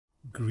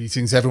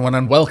Greetings everyone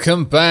and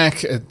welcome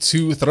back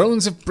to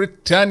Thrones of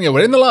Britannia,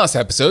 where in the last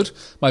episode,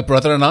 my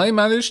brother and I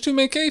managed to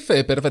make a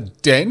fair bit of a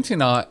dent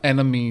in our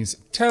enemies'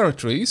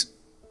 territories,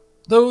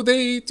 though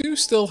they do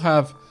still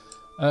have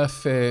a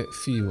fair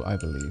few, I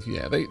believe.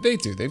 Yeah, they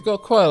do. They've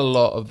got quite a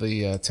lot of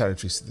the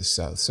territories to the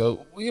south,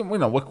 so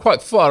we're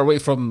quite far away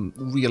from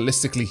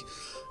realistically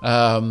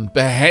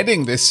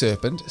beheading this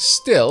serpent.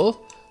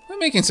 Still, we're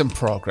making some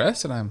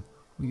progress, and I'm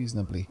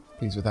reasonably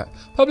pleased with that.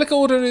 Public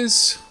order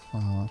is...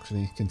 well,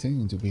 actually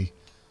continuing to be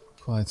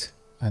quite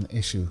an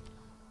issue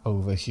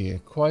over here.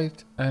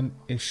 Quite an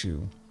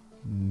issue.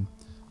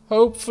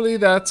 Hopefully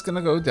that's going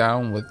to go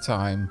down with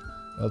time.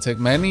 It'll take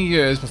many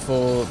years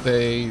before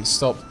they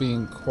stop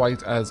being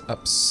quite as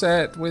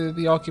upset with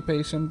the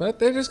occupation, but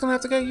they're just going to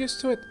have to get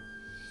used to it.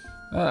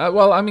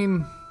 Well, I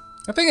mean,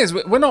 the thing is,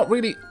 we're not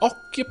really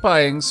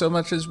occupying so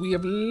much as we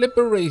have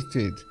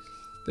liberated.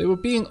 They were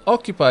being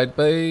occupied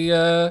by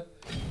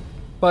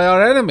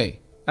our enemy.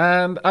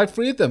 And I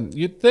freed them.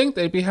 You'd think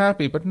they'd be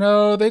happy, but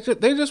no, they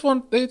just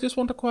want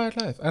a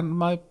quiet life. And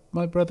my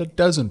brother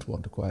doesn't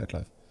want a quiet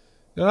life.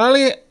 Your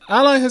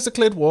ally has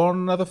declared war on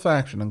another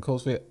faction and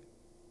calls for it.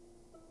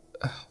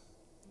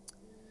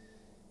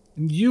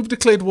 And you've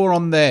declared war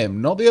on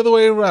them, not the other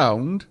way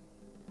around.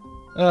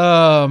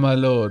 Oh my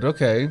lord.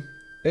 Okay,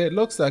 it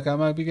looks like I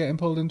might be getting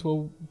pulled into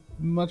a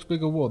much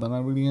bigger war than I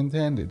really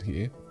intended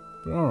here.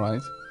 But all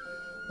right.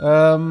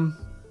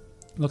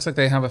 Looks like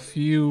they have a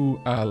few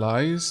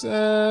allies.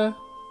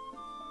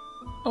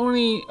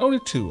 Only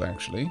two,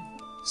 actually.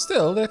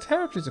 Still, their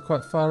territories are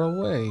quite far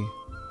away.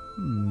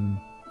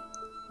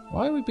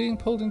 Why are we being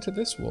pulled into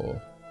this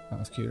war?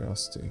 Out of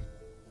curiosity.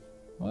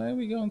 Why are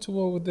we going to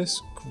war with this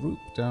group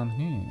down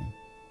here?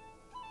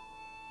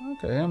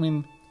 Okay, I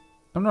mean,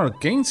 I'm not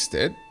against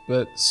it,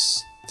 but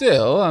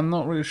still, I'm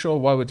not really sure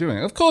why we're doing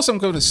it. Of course I'm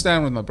going to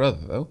stand with my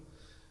brother, though.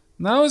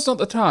 Now is not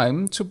the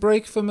time to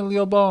break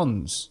familial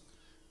bonds.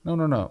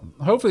 No.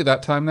 Hopefully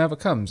that time never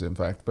comes, in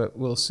fact, but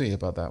we'll see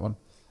about that one.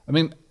 I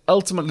mean,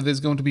 ultimately there's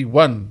going to be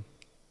one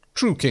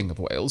true king of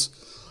Wales.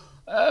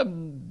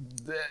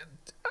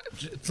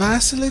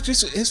 Vassalage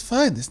is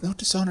fine. There's no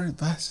dishonor in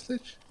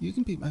vassalage. You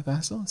can be my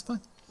vassal, it's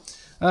fine.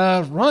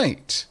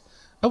 Right.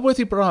 A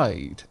worthy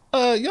bride.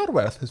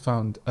 Yorwerth has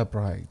found a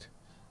bride.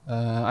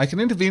 I can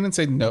intervene and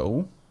say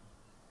no.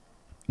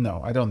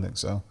 No, I don't think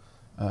so.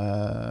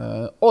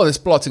 Or this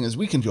plotting has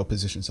weakened your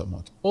position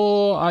somewhat.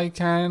 Or I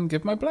can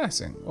give my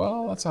blessing.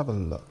 Well, let's have a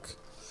look.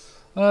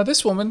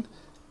 This woman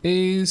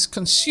is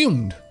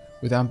consumed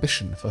with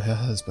ambition for her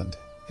husband,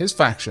 his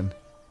faction,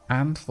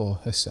 and for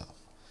herself.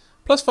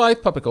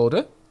 +5 public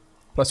order,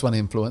 +1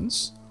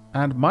 influence,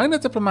 and minor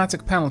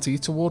diplomatic penalty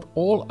toward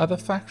all other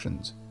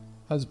factions.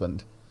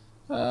 Husband.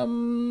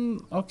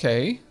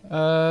 Okay.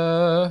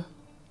 I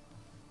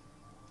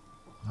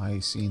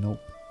see no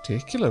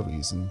particular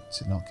reason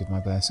to not give my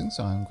blessing,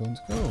 so I'm going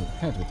to go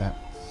ahead with that.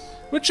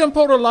 Rich and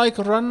poor alike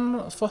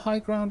run for high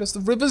ground as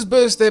the rivers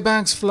burst their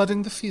banks,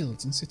 flooding the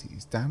fields and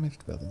cities.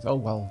 Damaged buildings. Oh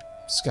well,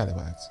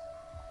 scallywags.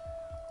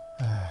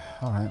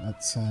 Alright,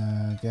 let's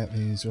get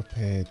these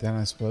repaired then,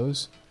 I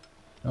suppose.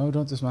 No,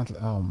 don't dismantle.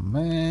 Oh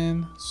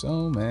man,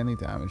 so many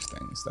damaged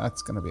things.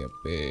 That's going to be a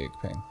big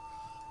pain.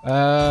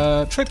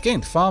 Trait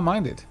gained,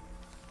 far-minded.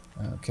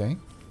 Okay.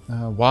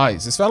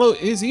 Wise. This fellow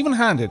is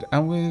even-handed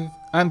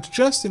and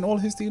just in all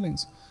his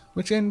dealings,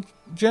 which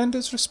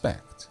engenders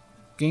respect.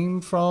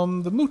 Gained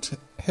from the Moot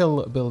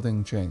Hill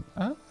building chain.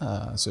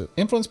 So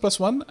influence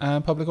 +1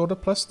 and public order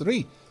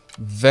 +3.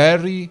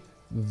 Very,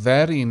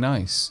 very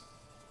nice.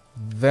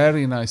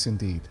 Very nice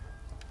indeed.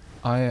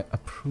 I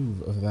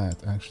approve of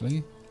that,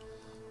 actually.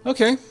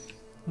 Okay.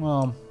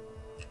 Well,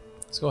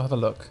 let's go have a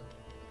look.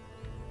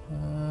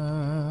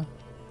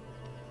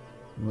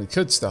 We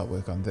could start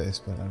work on this,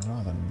 but I'd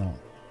rather not.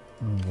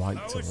 Right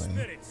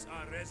away.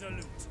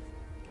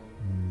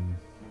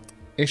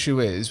 Issue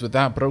is, with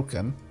that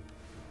broken,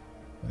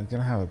 we're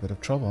going to have a bit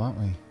of trouble, aren't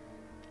we?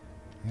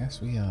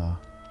 Yes, we are.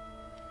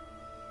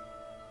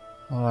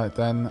 Alright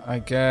then, I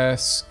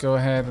guess go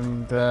ahead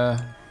and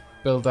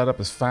build that up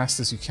as fast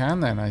as you can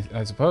then,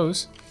 I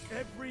suppose.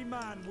 Every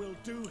man will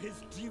do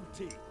his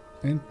duty.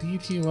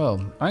 Indeed he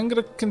will. I'm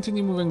going to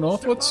continue moving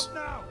northwards.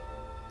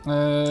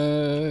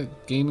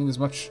 Gaining as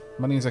much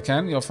money as I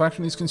can. Your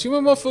faction is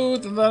consuming more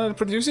food than it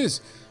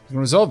produces. You can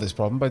resolve this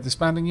problem by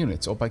disbanding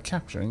units or by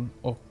capturing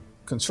or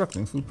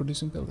constructing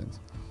food-producing buildings.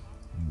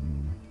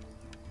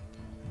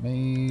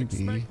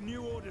 Maybe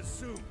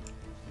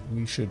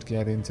we should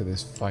get into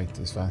this fight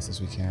as fast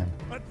as we can.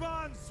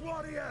 Advance,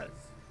 warriors!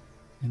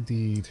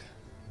 Indeed.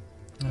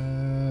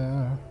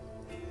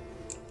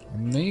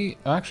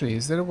 Actually,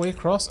 is there a way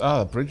across?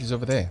 Ah, the bridge is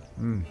over there.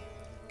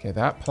 Okay,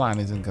 that plan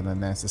isn't going to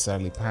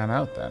necessarily pan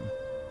out then.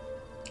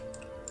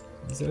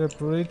 Is there a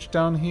bridge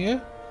down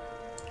here?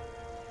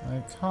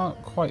 I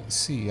can't quite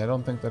see. I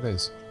don't think there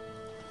is.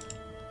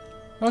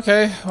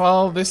 Okay,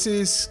 well, this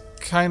is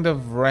kind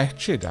of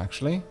wretched,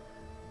 actually.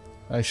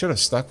 I should have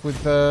stuck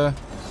with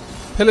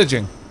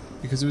pillaging,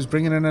 because it was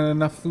bringing in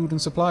enough food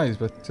and supplies,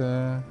 but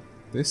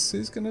this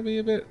is going to be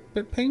a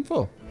bit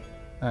painful,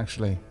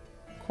 actually.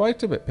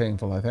 quite a bit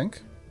painful, I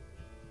think.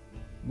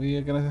 We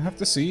are going to have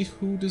to see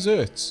who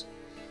deserts.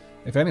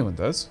 If anyone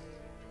does.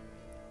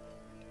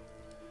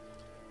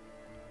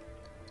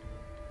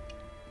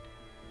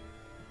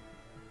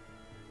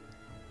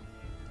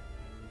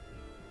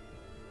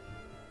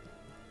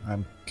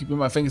 I'm keeping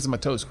my fingers and my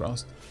toes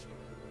crossed.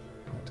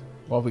 Right.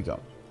 What have we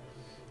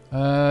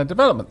got?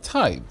 Development.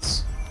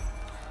 Tides.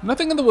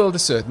 Nothing in the world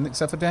is certain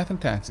except for death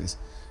and taxes.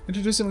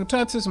 Introducing a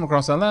tide system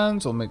across our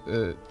lands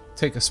will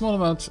take a small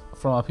amount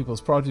from our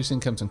people's produce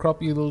incomes and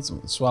crop yields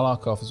and will swell our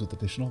coffers with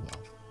additional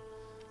wealth.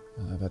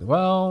 Very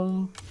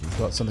well. We've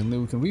got something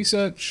new we can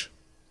research.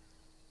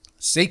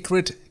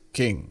 Sacred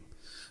King.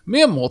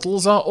 Mere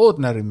mortals are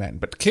ordinary men,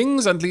 but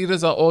kings and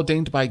leaders are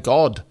ordained by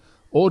God,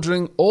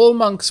 ordering all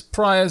monks,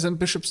 priors, and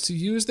bishops to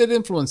use their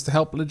influence to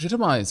help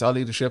legitimize our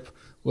leadership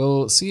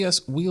will see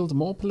us wield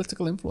more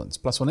political influence.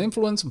 +1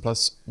 influence and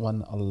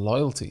 +1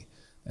 loyalty.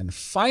 And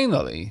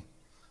finally,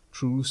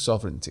 true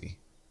sovereignty.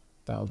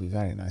 That would be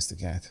very nice to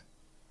get.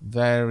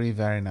 Very,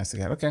 very nice to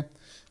get. Okay.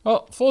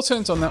 Well, 4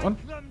 turns on that one.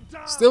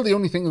 Still the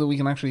only thing that we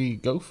can actually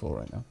go for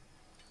right now.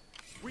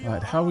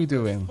 Right, how are we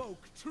doing?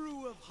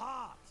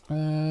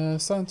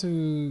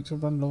 Starting to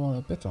run low on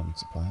a bit on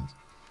supplies.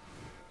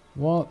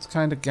 What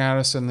kind of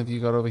garrison have you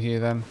got over here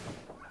then?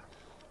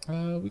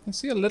 We can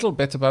see a little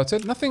bit about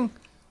it. Nothing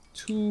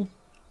too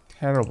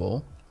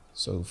terrible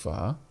so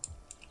far.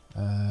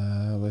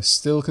 We're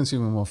still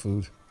consuming more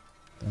food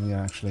than we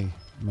are actually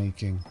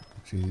making,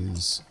 which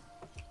is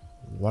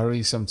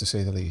worrisome to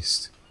say the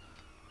least.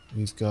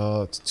 We've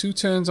got 2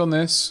 turns on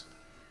this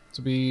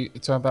to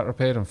have that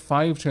repaired and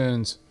 5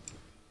 turns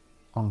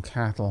on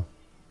cattle.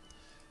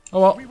 Oh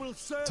well,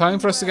 time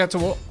for us to get to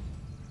war.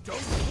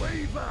 Don't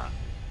waver.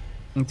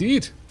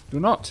 Indeed, do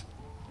not.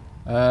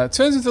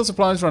 Turns until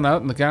supplies run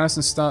out and the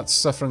garrison starts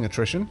suffering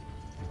attrition.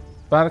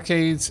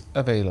 Barricades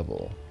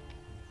available.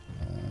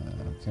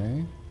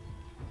 Okay.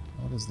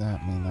 What does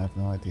that mean? I have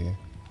no idea.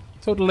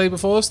 Total labour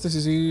force. This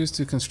is used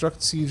to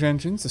construct siege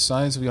engines. The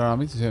size of your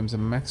army determines the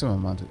maximum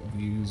amount of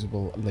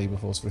usable labour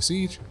force for a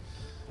siege.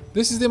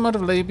 This is the amount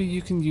of labour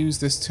you can use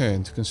this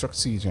turn to construct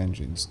siege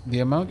engines.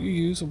 The amount you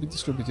use will be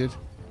distributed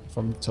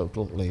from the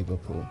total labour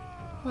pool.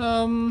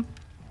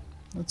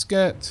 Let's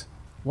get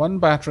 1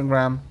 battering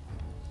ram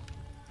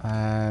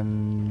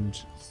and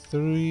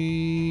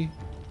 3.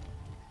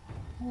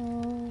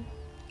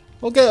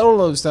 We'll get all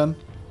those done,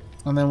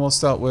 and then we'll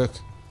start work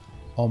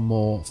on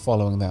more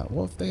following that.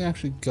 What have they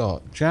actually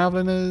got?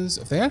 Javeliners?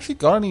 Have they actually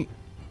got any?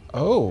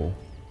 Oh,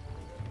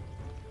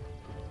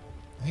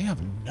 they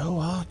have no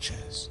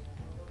archers.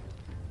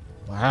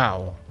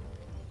 Wow,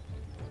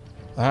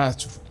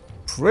 that's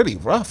pretty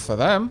rough for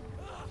them.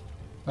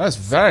 That's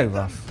very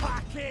rough.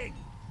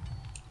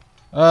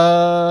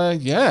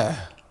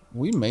 Yeah.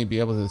 We may be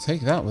able to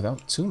take that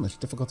without too much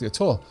difficulty at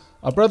all.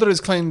 Our brother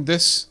has claimed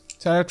this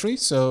territory,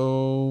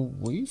 so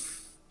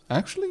we've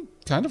actually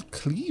kind of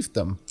cleaved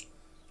them.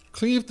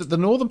 Cleaved the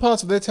northern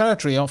parts of their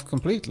territory off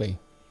completely.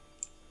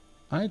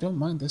 I don't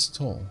mind this at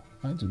all.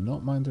 I do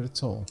not mind it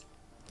at all.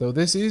 Though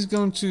this is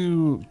going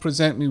to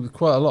present me with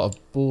quite a lot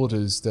of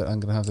borders that I'm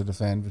going to have to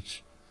defend,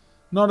 which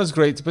not as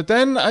great. But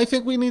then I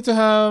think we need to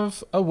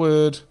have a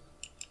word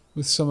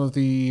with some of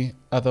the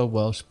other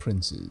Welsh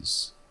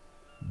princes.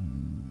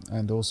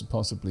 And also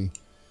possibly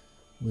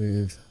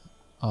with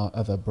our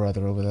other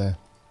brother over there.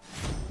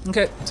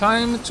 Okay,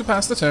 time to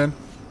pass the turn.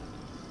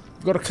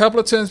 We've got a couple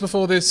of turns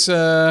before this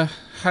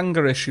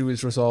hunger issue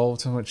is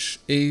resolved, which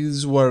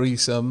is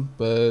worrisome,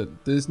 but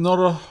there's not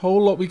a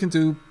whole lot we can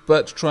do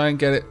but try and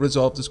get it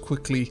resolved as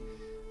quickly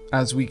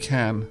as we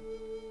can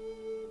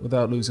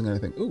without losing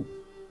anything. Ooh,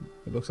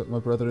 it looks like my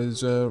brother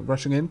is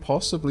rushing in,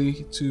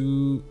 possibly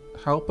to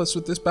help us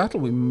with this battle.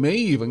 We may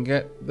even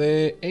get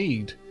their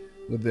aid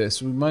with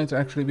this. We might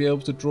actually be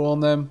able to draw on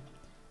them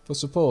for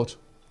support.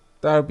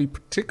 That would be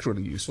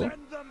particularly useful.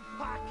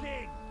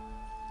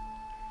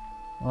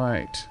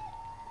 Right.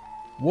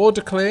 War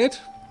declared.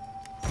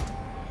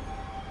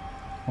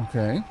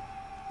 Okay.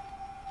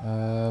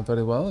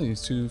 Very well.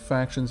 These 2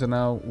 factions are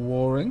now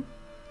warring.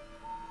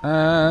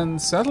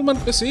 And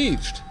settlement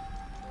besieged.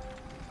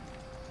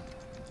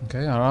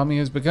 Okay, our army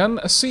has begun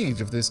a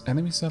siege of this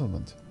enemy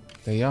settlement.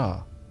 They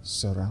are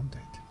surrounded.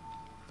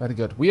 Very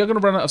good. We are going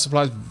to run out of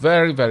supplies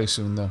very, very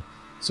soon, though.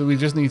 So we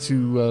just need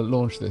to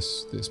launch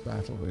this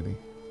battle, really.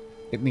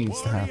 It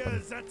needs to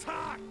happen.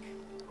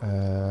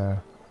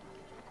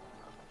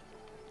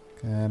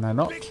 Can I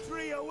not?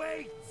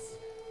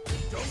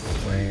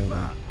 There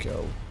we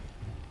go.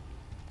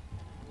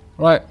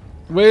 Right.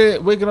 We're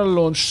going to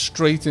launch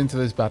straight into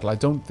this battle. I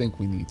don't think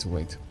we need to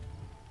wait.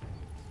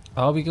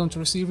 Are we going to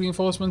receive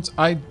reinforcements?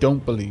 I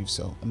don't believe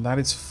so. And that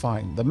is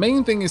fine. The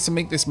main thing is to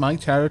make this my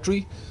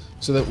territory,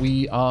 so that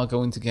we are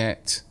going to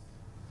get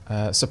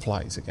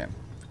supplies again.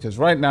 Because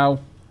right now,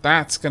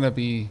 that's going to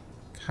be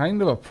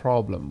kind of a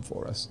problem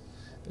for us.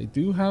 They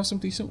do have some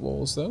decent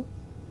walls, though.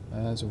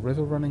 There's a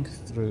river running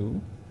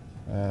through.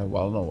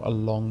 Well, no,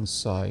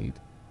 alongside.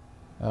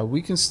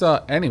 We can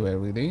start anywhere,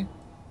 really.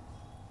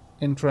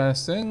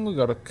 Interesting. We've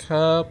got a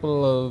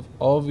couple of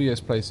obvious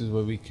places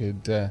where we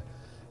could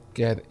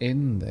get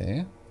in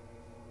there.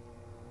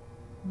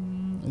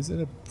 Is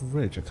it a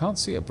bridge? I can't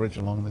see a bridge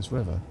along this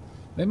river.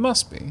 There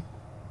must be.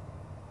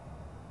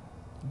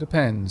 It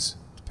depends.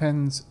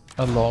 Depends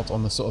a lot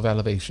on the sort of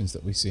elevations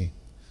that we see.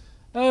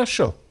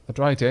 Sure. A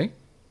dry day.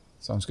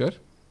 Sounds good.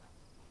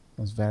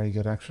 Sounds very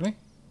good, actually.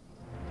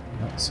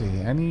 Let's see.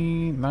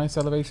 Any nice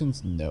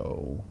elevations?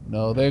 No.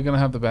 No, they're going to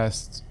have the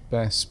best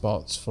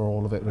spots for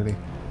all of it, really.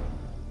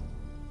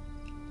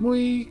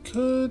 We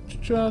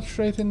could charge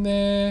straight in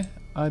there.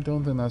 I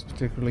don't think that's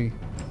particularly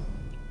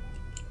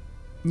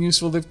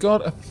useful. They've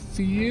got a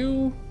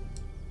few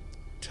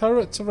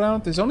turrets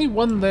around. There's only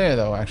one there,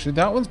 though, actually.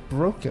 That one's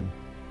broken.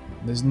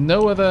 There's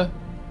no other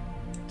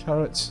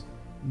turrets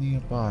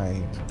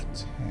nearby to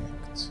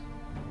protect.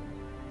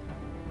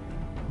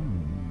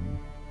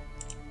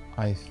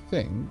 I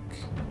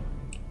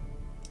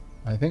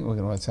think we're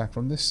going to attack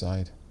from this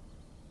side.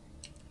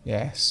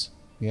 Yes.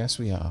 Yes,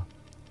 we are.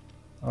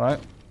 Alright.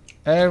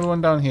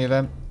 Everyone down here,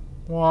 then.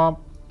 Womp.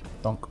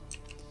 Donk.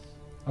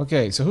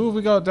 Okay, so who have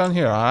we got down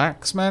here? Our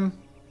axemen.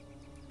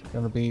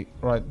 Going to be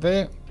right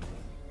there.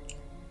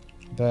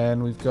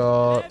 Then we've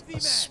got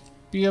a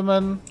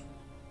spearman.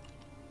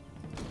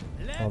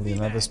 Probably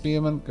another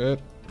spearman.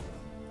 Good.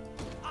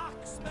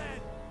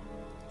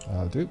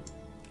 That'll do.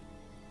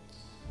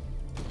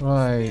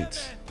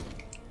 Right.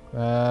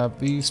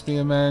 These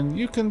spearmen.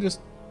 You can just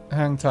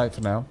hang tight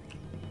for now.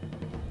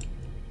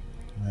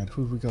 Right,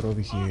 who have we got over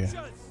here?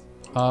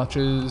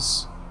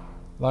 Archers.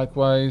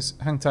 Likewise.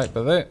 Hang tight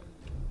by there.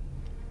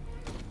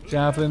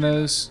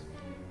 Javeliners.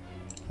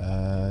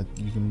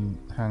 You can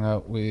hang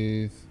out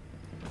with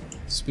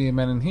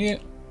spearmen in here.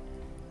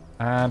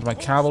 And my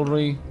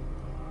cavalry.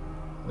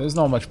 There's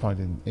not much point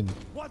in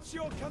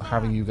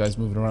having you guys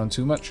moving around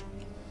too much.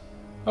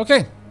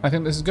 Okay, I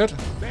think this is good.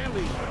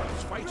 Bellies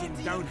fighting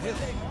downhill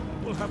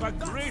will have a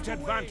great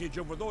advantage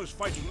over those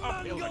fighting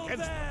uphill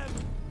against them.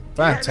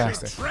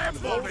 Fantastic.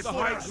 Tremble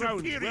before our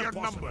superior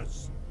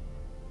numbers.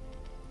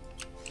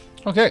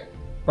 Okay,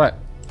 right.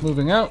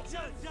 Moving out.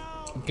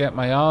 Get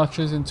my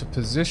archers into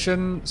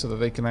position so that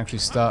they can actually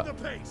start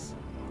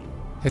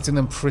hitting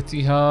them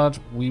pretty hard.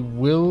 We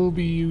will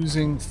be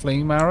using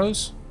flame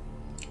arrows.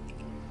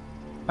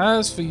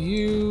 As for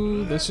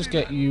you, let's just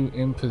get you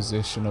in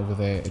position over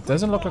there. It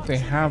doesn't look like they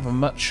have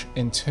much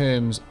in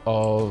terms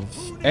of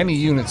any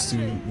units to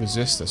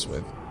resist us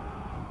with.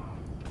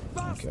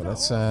 Okay,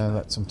 let's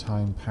let some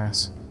time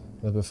pass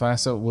a little bit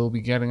faster. We'll be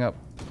getting up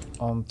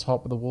on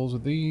top of the walls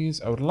with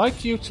these. I would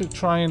like you to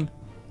try and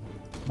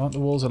mount the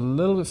walls a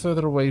little bit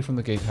further away from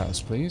the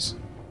gatehouse, please.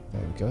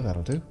 There we go,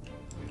 that'll do.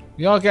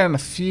 We are getting a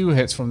few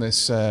hits from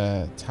this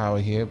tower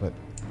here, but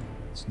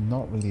it's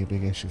not really a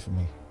big issue for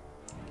me.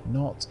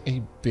 Not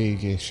a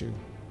big issue.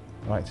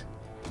 Right.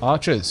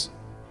 Archers.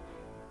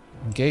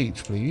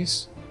 Engage,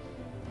 please.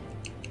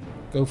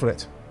 Go for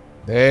it.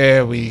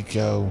 There we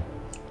go.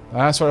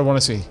 That's what I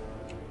want to see.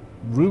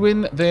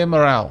 Ruin their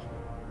morale.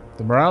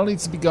 The morale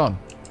needs to be gone.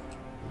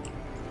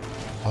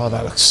 Oh,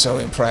 that looks so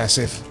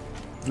impressive.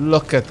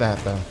 Look at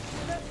that, though.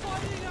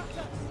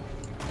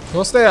 Of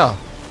course they are.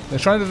 They're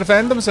trying to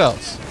defend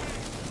themselves.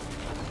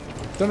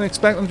 Don't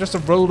expect them just to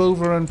roll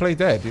over and play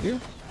dead, did you?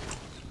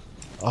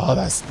 Oh,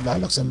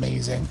 that looks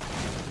amazing.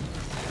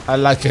 I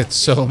like it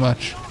so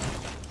much.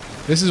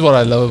 This is what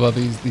I love about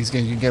these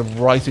games. You can get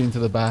right into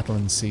the battle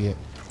and see it.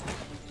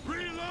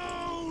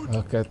 Reload!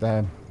 Look at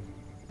that.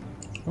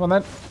 Come on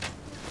then.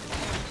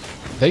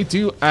 They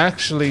do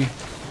actually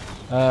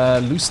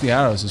loose the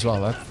arrows as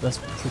well. That's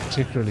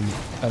particularly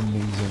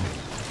amazing.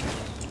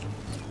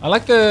 I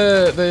like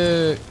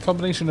the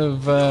combination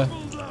of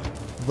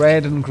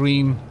red and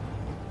green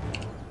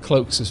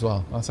cloaks as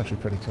well. That's actually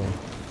pretty cool.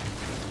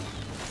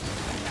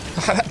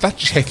 That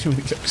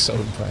genuinely looks so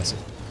impressive.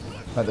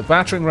 Right, the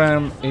battering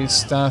ram is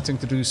starting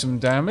to do some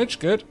damage.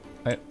 Good.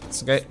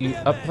 Let's get you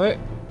up there.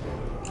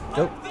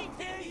 Go.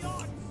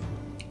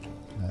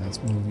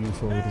 Let's move you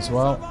forward as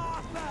well.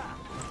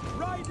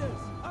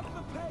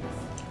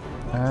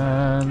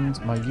 And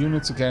my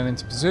units are getting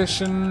into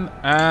position,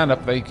 and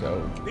up they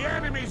go. The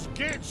enemy's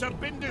gates have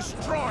been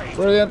destroyed.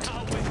 Brilliant.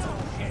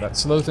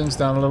 Let's slow things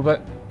down a little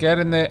bit. Get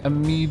in there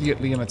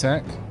immediately and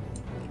attack.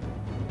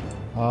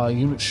 Our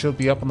units should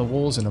be up on the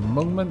walls in a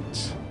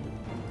moment.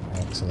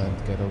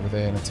 Excellent. Get over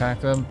there and attack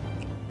them.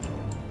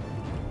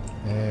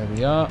 There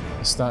we are.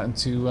 Starting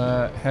to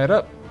head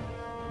up.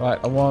 Right,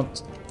 I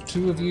want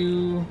two of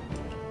you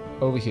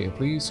over here,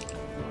 please.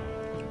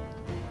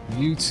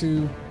 You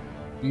two,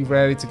 be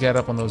ready to get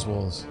up on those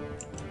walls.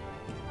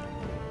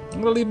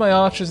 I'm going to leave my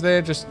archers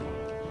there, just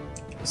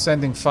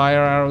sending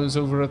fire arrows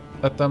over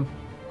at them.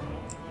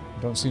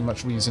 I don't see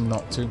much reason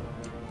not to.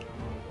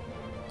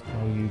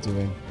 How are you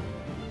doing?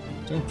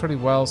 Doing pretty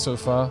well so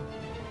far.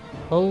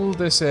 Hold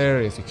this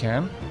area if you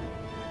can.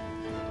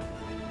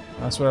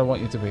 That's where I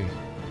want you to be.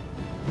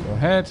 Go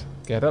ahead,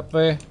 get up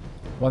there.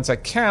 Once I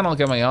can, I'll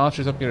get my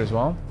archers up here as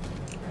well.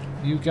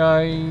 You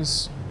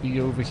guys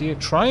be over here.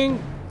 Try and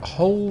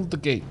hold the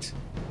gate.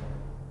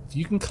 If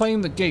you can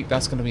claim the gate,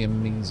 that's going to be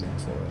amazing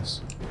for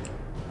us.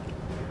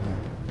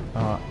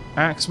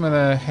 Axemen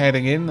are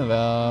heading in. They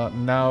are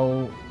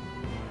now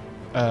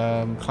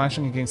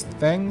clashing against the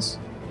Thengs.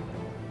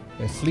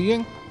 They're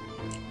fleeing.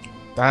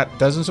 That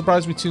doesn't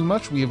surprise me too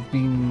much. We have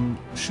been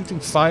shooting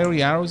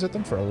fiery arrows at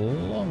them for a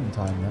long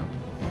time now.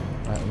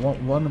 Right, I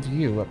want one of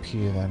you up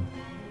here then.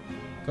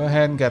 Go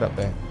ahead and get up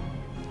there.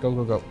 Go,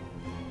 go, go.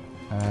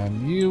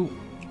 And you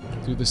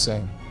do the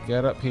same.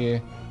 Get up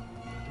here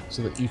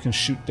so that you can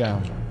shoot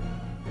down.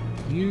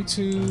 You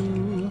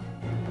two...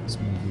 Let's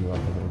move you up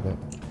a little bit.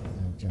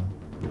 There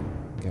we go.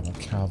 Get my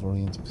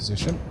cavalry into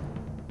position.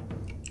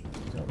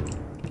 Go.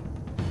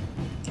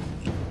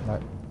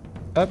 Right.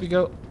 Up you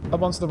go.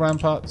 Up onto the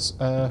ramparts.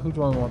 Who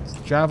do I want?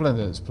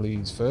 Javeliners,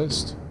 please,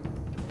 first.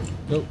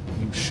 Go.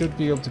 You should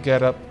be able to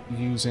get up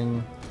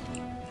using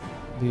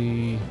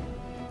the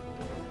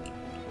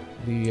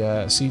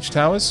siege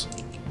towers.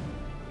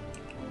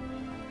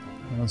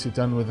 And once you're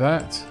done with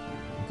that,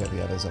 you get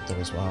the others up there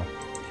as well.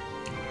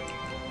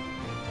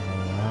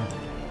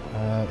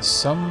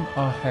 Some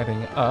are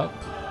heading up.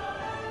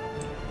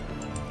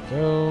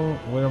 Go.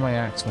 Where are my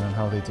axemen and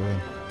how are they doing?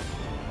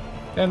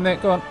 Get in there,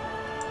 go on.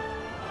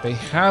 They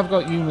have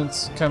got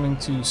units coming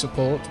to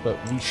support, but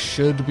we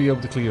should be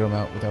able to clear them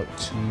out without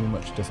too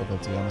much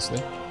difficulty,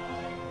 honestly.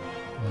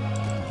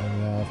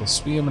 The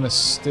spearmen are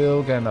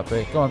still getting up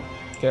there. Go on,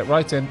 get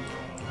right in.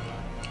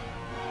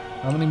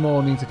 How many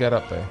more need to get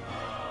up there?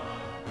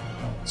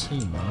 Oh,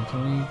 2 men.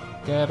 Can we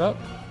get up?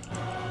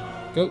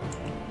 Go.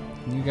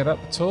 Can you get up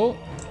at all?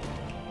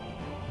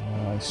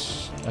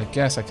 I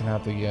guess I can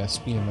have the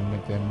spearmen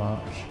make their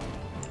march.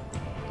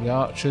 The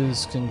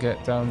archers can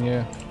get down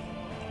here.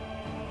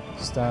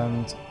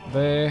 Stand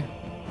there.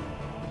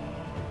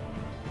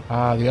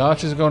 The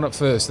archers are going up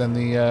first, then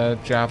the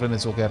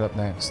javeliners will get up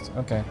next.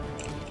 Okay.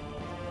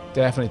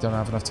 Definitely don't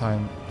have enough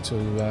time to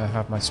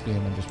have my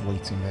spearmen just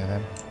waiting there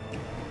then.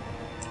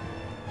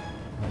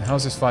 And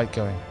how's this fight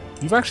going?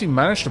 You've actually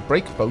managed to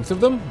break both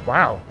of them?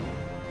 Wow.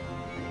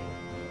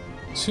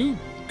 2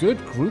 good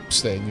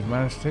groups there, and you've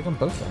managed to take them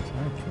both out.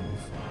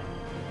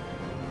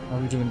 How are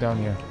we doing down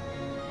here?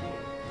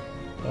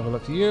 Have a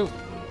look at you.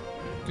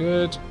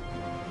 Good.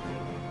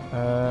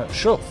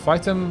 Sure,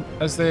 fight them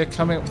as they're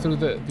coming up through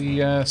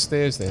the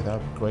stairs there. That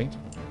would be great.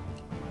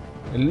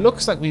 It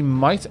looks like we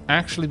might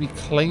actually be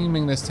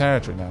claiming this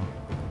territory now.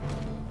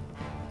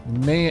 We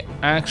may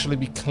actually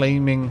be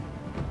claiming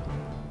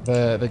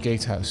the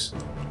gatehouse.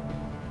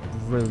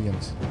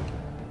 Brilliant.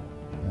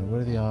 Now,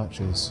 where are the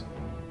archers?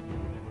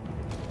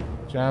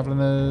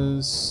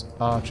 Javeliners,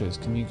 archers.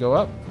 Can you go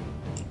up?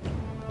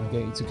 Can I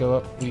get you to go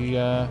up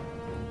the...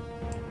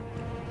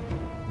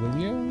 Will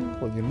you?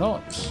 Will you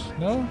not?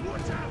 No?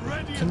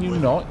 Can you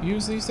not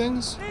use these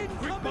things?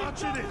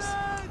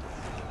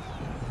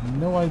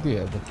 No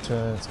idea, but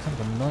it's kind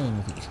of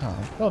annoying if you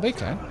can't. Oh, they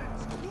can.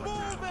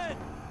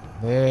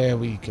 There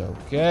we go.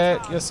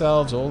 Get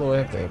yourselves all the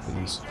way up there,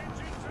 please.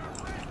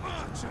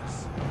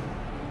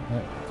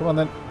 Right, come on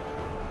then.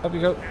 Up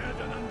you go.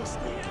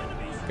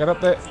 Get up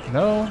there.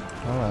 No?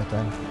 Alright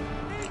then.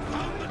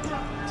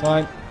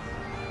 Fine.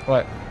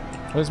 Right.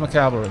 Where's my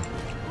cavalry?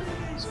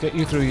 Let's get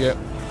you through here.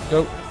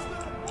 Go.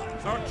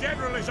 Our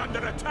general is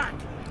under attack.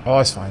 Oh,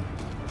 it's fine.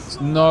 It's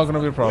not going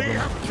to be a problem. We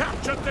have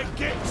captured the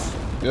gates.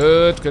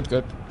 Good, good,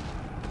 good.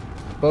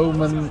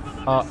 Bowmen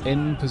are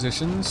in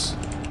positions.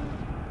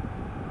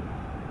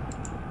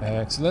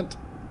 Excellent.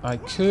 I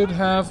could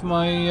have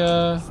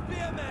my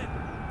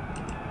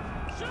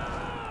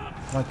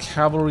my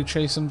cavalry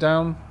chase them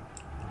down.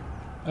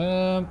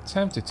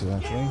 Tempted to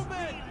actually.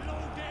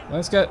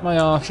 Let's get my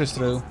archers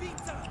through.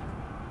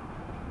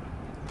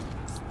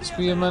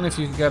 Spearmen, if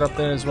you could get up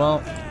there as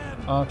well.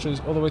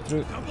 Archers all the way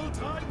through.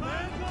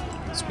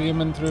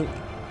 Spearmen through.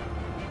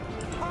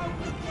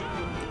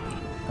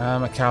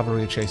 My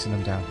cavalry are chasing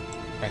them down.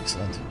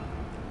 Excellent.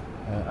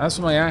 As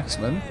for my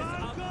axemen,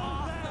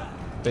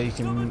 they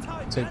can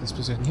take this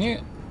position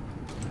here.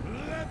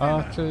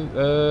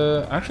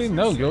 Archers, actually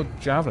no, you're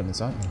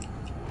javeliners, aren't you?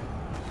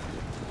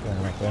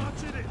 Going right there.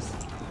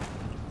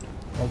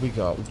 What we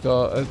got? We've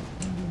got a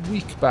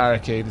weak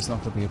barricade. It's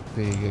not going to be a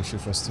big issue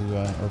for us to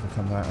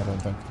overcome that, I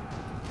don't think.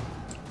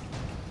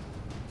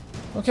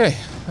 Okay,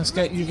 let's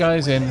get you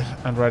guys in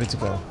and ready to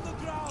go.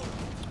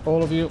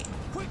 All of you,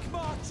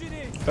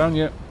 down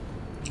here.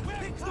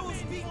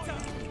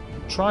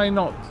 Try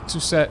not to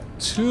set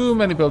too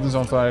many buildings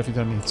on fire if you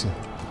don't need to.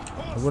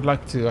 I would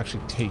like to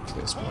actually take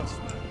this one.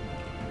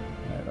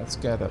 Alright, let's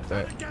get up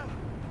there.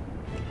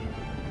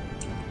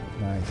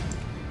 Right.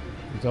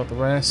 We got the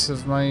rest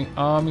of my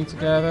army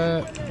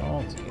together.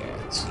 Not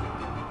yet.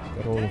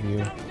 Got all of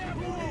you.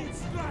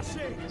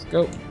 Let's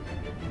go.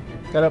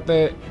 Get up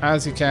there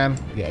as you can.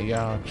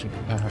 Yeah, actually,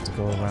 I have to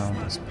go around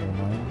this poor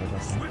mine.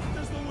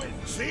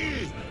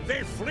 See,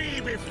 they flee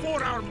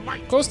before our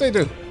might. Of course they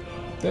do.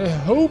 They're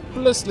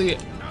hopelessly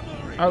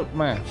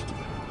outmatched.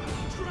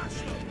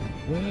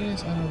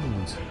 Where's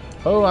Anarud?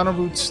 Oh,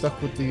 Anarud's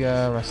stuck with the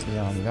rest of the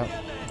army. That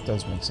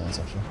does make sense,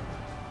 actually.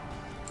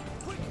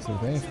 Get through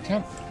there if you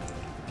can.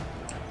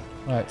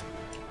 Right.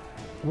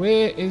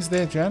 Where is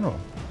their general?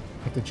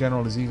 If the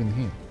general is even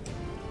here.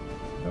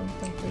 I don't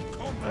think they...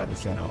 got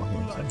a general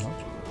here somehow.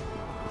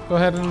 Go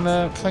ahead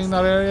and claim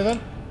that area then.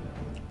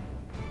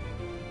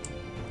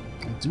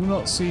 I do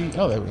not see...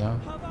 Oh, there we are.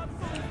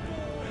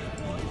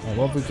 Oh,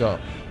 what have we got?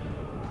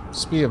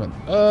 Spearmen.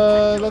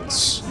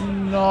 Let's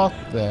not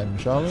then,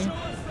 shall we?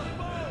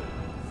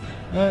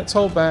 Let's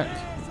hold back.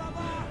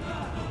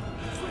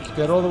 Let's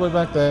get all the way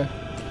back there.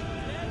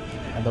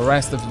 And the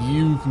rest of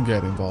you can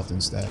get involved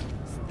instead.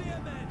 There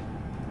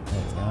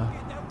we are.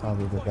 That'll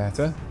be a bit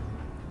better.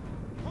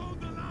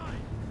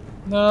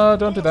 No,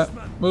 don't do that.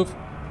 Move.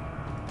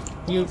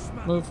 You,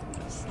 move.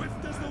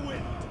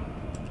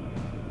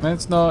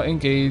 Let's not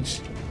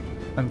engage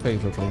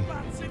unfavorably.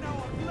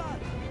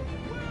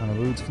 And the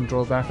roots can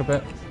draw back a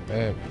bit.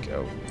 There we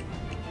go.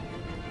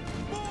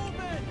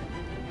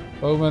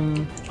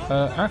 Bowman,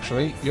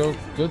 actually, you're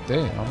good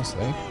there,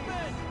 honestly.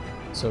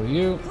 So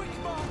you.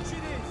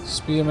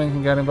 Spearmen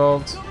can get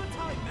involved. There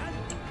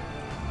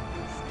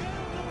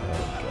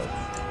we go.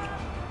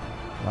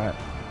 Right.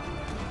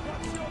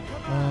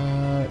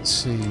 Let's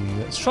see.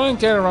 Let's try and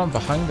get around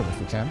behind them if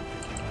we can.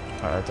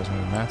 It doesn't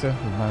really matter.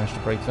 We've managed to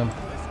break them.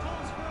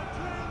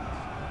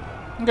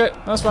 Okay,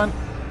 that's fine.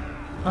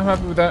 I'm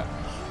happy with that.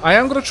 I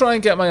am going to try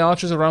and get my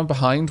archers around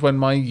behind when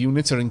my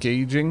units are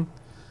engaging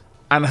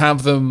and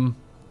have them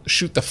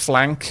shoot the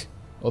flank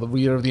or the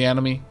rear of the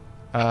enemy.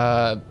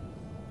 But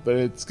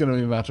it's going to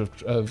be a matter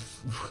of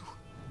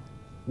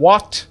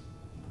what?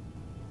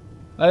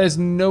 There is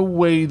no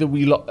way that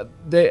we...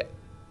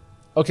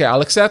 Okay,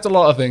 I'll accept a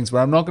lot of things, but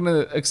I'm not going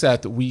to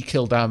accept that we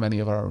killed down many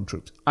of our own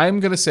troops. I'm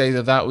going to say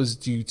that that was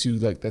due to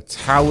like the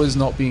towers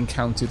not being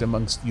counted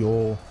amongst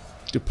your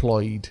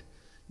deployed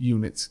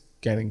units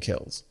getting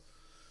kills.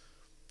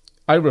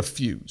 I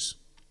refuse.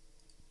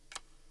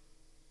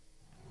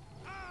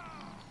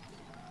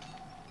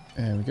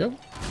 There we go.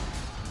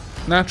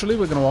 Naturally,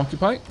 we're going to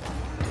occupy.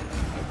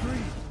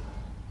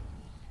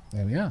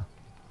 There we are.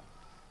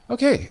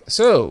 Okay,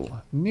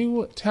 so,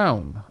 new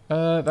town.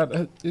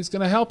 That is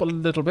going to help a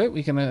little bit.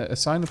 We can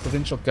assign a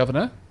provincial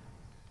governor.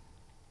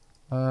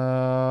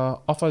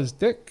 Offers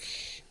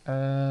Dick.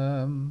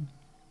 Okay.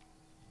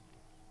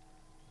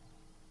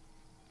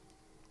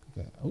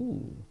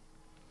 Ooh.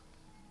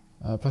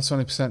 Plus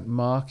 20%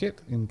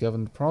 market in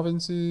governed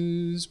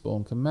provinces.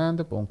 Born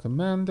commander, born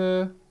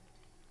commander.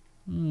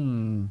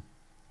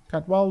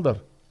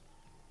 Catwalder.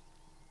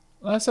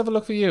 Let's have a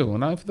look for you.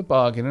 An eye for the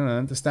bargain and an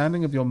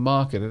understanding of your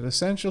market are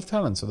essential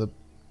talents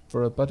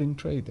for a budding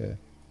trader.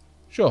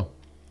 Sure.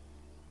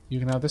 You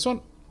can have this one.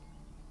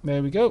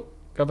 There we go.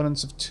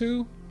 Governance of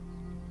 2.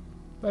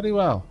 Very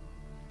well.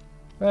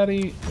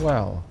 Very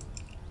well.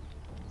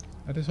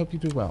 I just hope you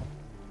do well.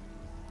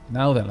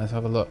 Now then, let's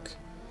have a look.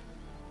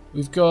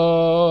 We've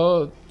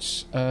got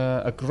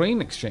a grain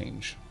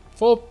exchange.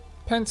 4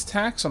 pence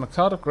tax on a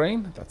cart of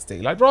grain. That's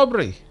daylight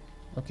robbery.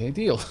 Okay,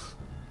 deal.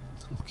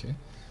 Okay.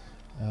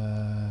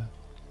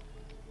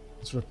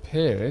 Let's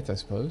repair it, I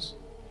suppose.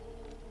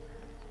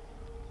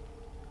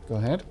 Go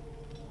ahead.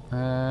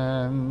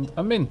 And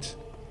a mint.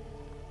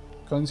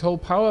 Coins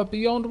hold power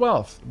beyond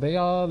wealth. They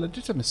are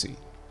legitimacy.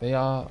 They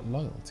are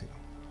loyalty.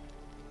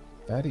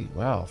 Very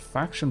well.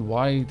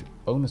 Faction-wide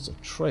bonus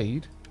of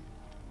trade.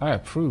 I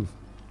approve.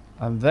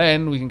 And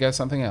then we can get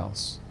something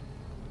else.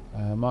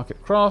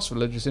 Market cross.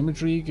 Religious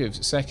imagery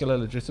gives secular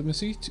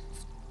legitimacy to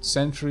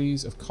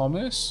centuries of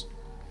commerce.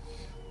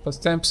 Plus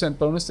 10%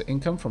 bonus to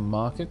income from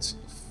markets,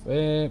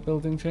 fair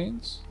building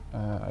chains.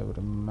 I would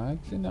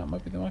imagine that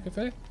might be the market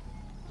fair.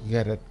 We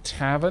get a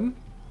tavern.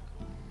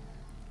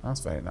 That's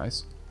very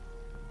nice.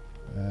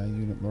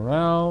 Unit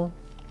morale.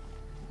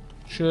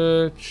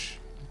 Church.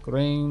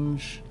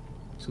 Grange.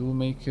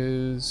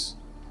 Toolmakers.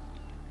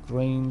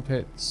 Grain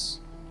pits.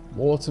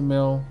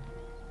 Watermill.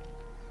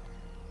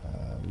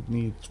 We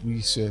need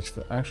research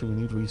for... Actually,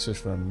 we need research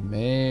for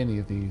many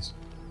of these.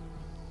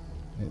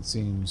 It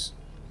seems...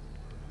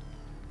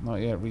 Not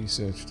yet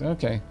researched.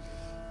 Okay.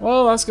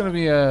 Well, that's going to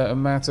be a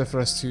matter for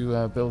us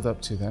to build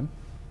up to then.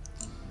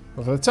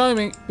 But for the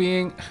time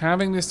being,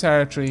 having this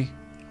territory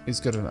is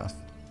good enough.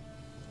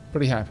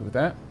 Pretty happy with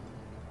that.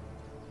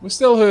 We're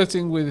still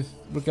hurting with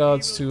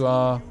regards to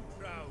our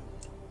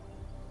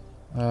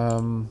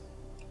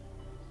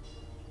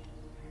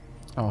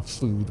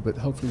food, but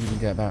hopefully we can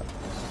get that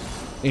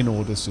in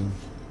order soon.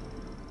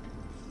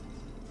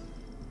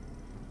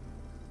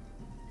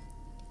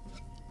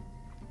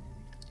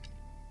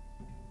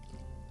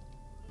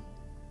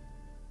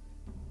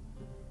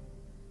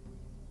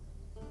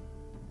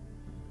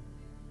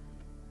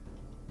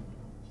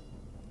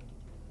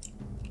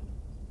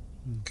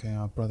 Okay,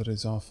 our brother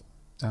is off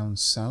down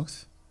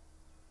south.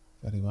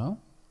 Very well.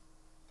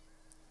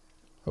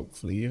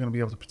 Hopefully you're going to be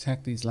able to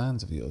protect these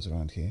lands of yours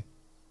around here.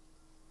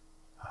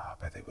 I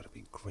bet they would have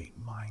been great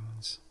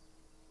mines.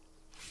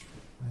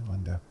 I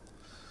wonder.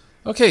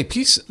 Okay,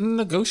 peace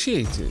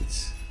negotiated.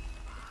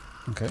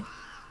 Okay.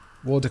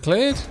 War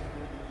declared.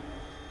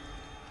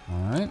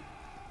 Alright.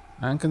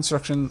 And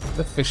construction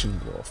the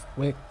fishing wharf.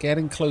 We're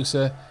getting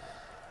closer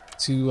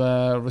to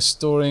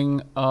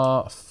restoring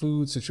our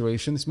food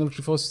situation. This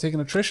military force is taking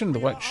attrition. The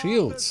White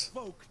Shields.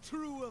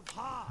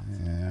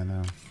 Yeah, I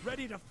know.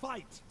 ready to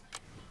fight.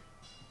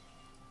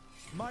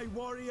 My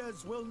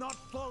warriors will not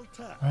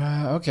falter.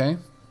 Okay.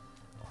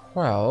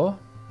 Well,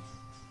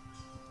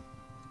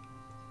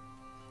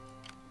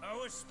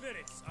 Our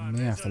spirits I are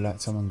may have to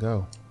let someone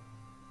go.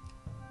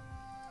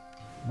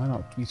 Might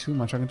not be too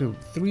much I can do.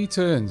 3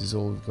 turns is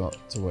all we've got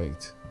to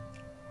wait.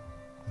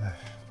 But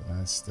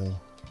that's still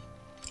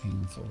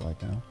painful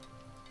right now.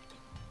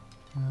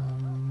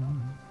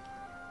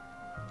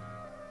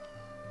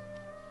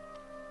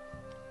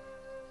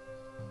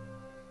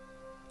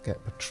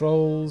 Get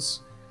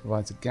patrols.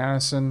 Provides a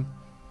garrison.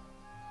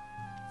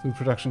 Food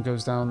production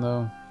goes down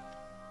though.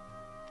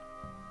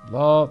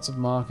 Lots of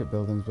market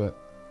buildings, but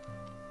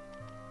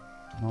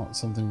not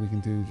something we can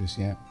do just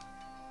yet.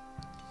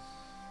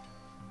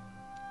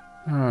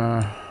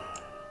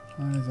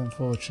 That is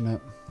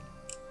unfortunate.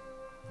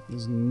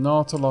 There's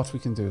not a lot we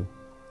can do.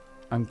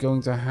 I'm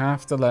going to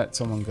have to let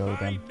someone go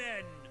then.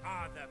 men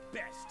are the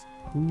best.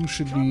 Who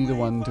should be the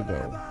one to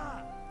go?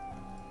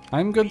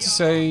 I'm going to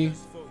say,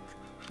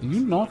 are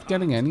you not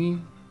getting any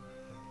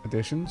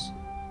additions?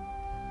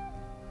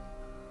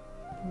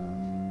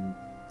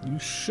 You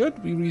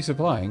should be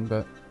resupplying,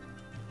 but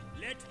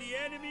Let the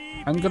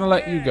enemy I'm gonna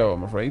let you go,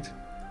 I'm afraid.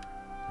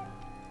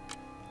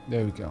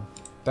 There we go.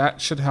 That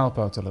should help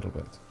out a little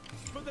bit.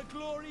 for the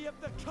glory of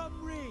the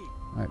Cymry.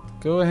 Right,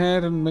 go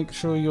ahead and make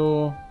sure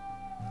you're...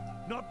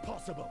 Not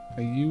possible.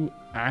 Are you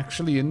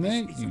actually in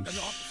there? This You isn't an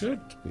option.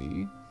 should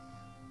be.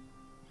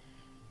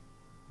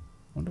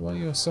 Wonder why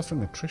you're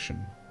suffering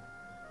attrition.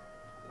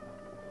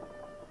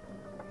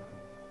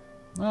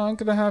 Well, I'm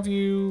gonna have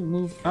you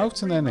move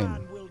out and then in.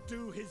 Man will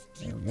do his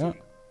There we duty. go.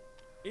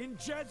 In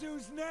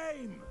Jesu's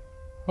name.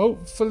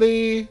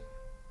 Hopefully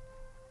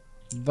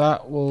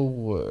that will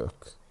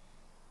work.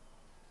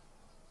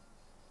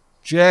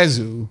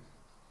 Jesu?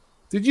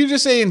 Did you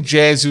just say in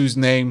Jesu's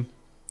name?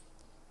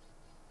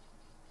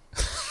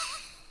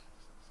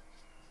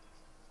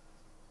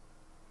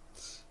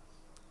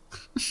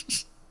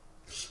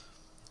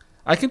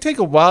 I can take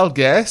a wild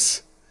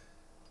guess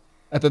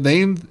at the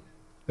name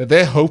that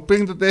they're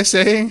hoping that they're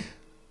saying.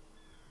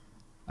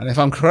 And if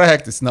I'm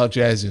correct, it's not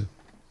Jesu.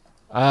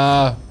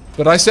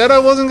 But I said I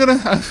wasn't gonna.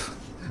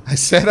 I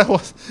said I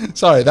was.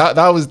 Sorry, that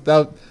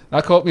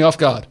caught me off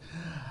guard.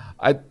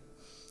 I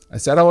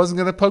said I wasn't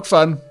gonna poke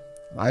fun.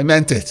 I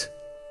meant it.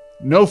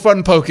 No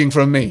fun poking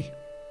from me.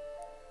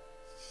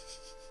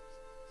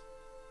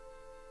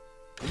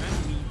 Can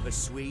we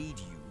persuade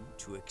you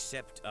to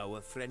accept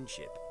our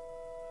friendship?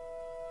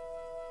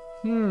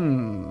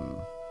 Their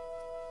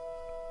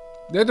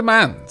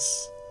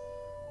demands.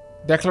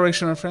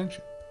 Declaration of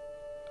friendship.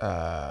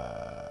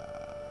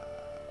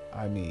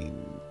 I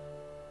mean,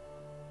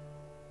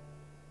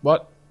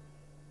 what?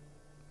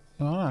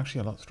 You're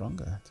actually a lot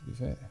stronger, to be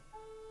fair.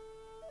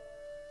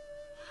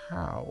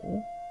 How?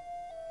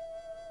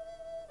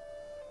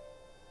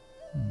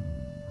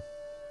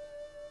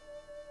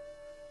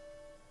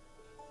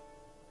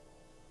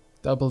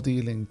 Double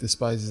dealing,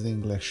 despises the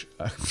English.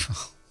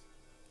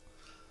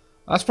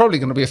 That's probably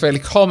going to be a fairly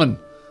common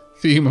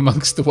theme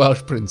amongst the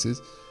Welsh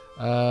princes.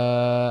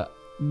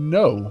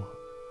 No.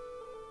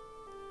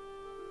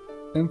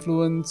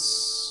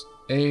 Influence,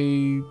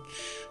 age.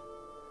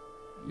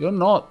 You're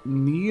not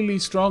nearly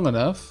strong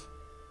enough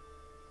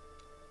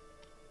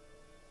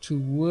to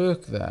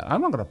work there.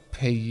 I'm not going to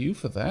pay you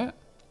for that.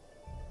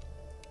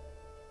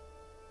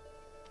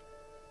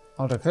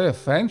 I'll declare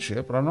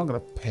friendship, but I'm not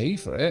going to pay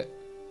for it.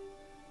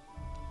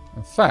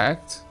 In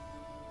fact,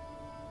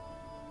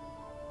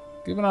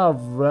 given our...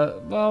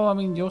 well, I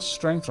mean, your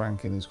strength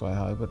ranking is quite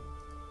high, but...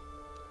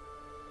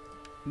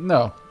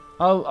 No.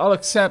 I'll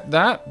accept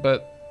that,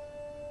 but...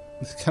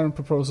 the current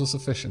proposal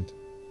sufficient.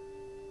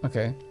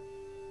 Okay.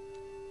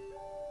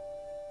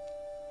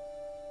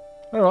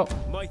 Very well.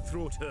 My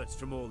throat hurts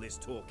from all this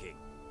talking.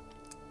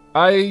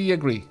 I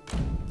agree.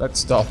 Let's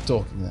stop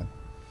talking then.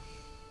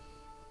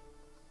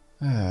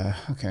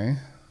 Okay.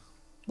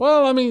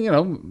 Well, I mean, you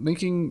know,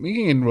 making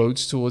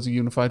inroads towards a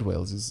unified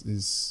Wales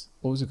is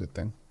always a good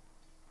thing.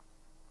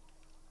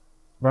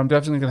 But I'm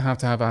definitely going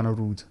to have Anna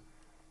Rud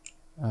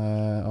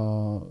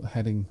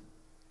heading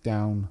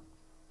down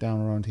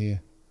around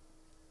here.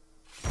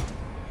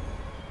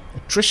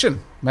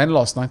 Attrition. Men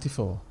lost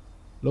 94.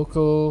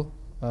 Local.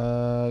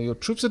 Your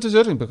troops are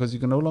deserting because you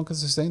can no longer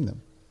sustain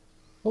them.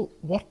 Well,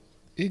 what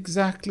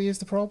exactly is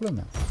the problem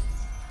now?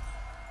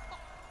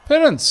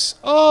 Parents!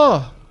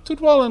 Oh!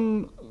 Tutwal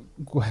and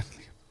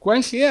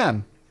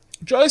Gwenllian.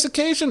 Joyous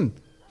occasion!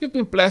 You've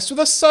been blessed with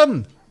a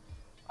son!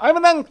 I'm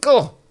an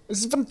uncle! This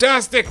is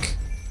fantastic!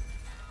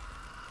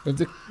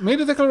 We've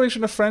made a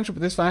declaration of friendship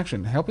with this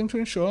faction, helping to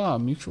ensure our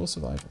mutual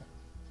survival.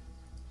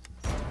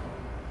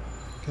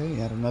 Okay,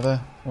 yet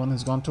another one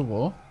has gone to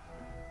war.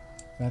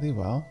 Very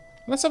well.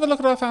 Let's have a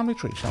look at our family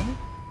tree, shall we?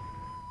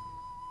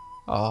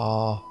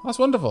 Oh, that's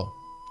wonderful.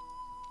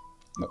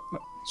 No,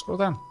 scroll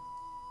down.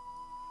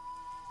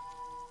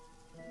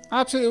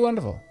 Absolutely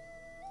wonderful.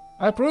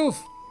 I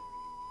approve.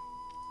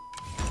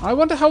 I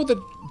wonder how the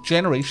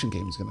generation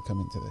game is going to come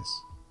into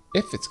this.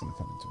 If it's going to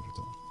come into it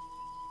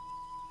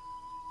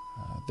at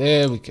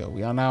There we go.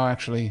 We are now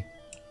actually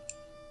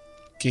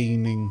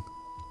gaining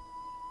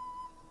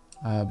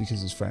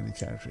because it's friendly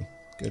territory.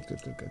 Good,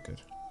 good, good, good,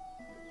 good.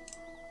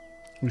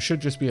 We should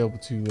just be able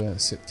to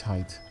sit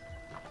tight.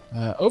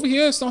 Over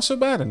here, it's not so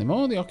bad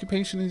anymore. The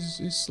occupation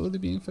is slowly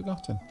being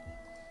forgotten.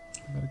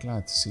 I'm very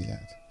glad to see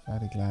that.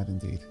 Very glad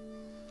indeed.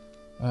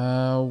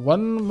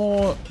 One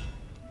more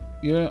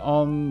year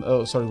on...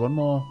 Oh, sorry, one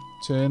more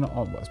turn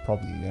on... Well, it's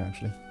probably a year,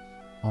 actually.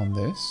 On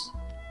this.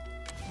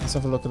 Let's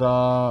have a look at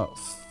our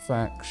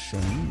faction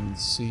and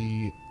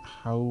see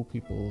how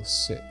people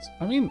sit.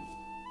 I mean,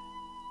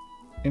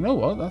 you know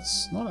what?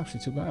 That's not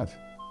actually too bad.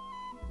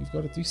 We've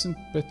got a decent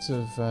bit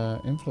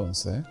of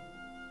influence there.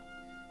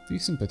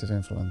 Decent bit of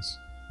influence.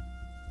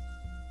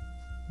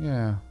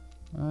 Yeah.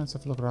 Let's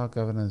have a look at our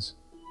governors.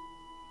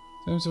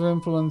 In terms of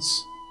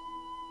influence,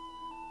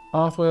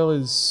 Arthwale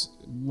is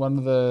one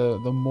of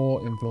the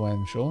more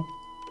influential.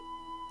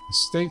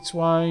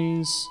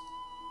 Estates-wise...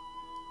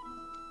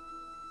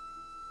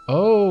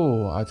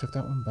 Oh, I took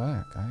that one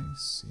back. I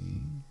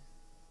see.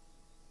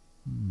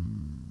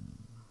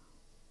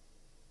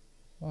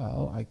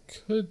 Well, I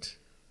could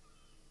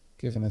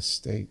give an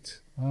estate.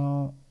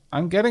 Well,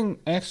 I'm getting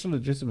extra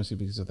legitimacy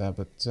because of that,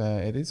 but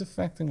it is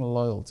affecting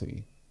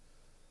loyalty.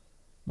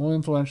 More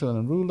influential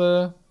than a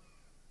ruler.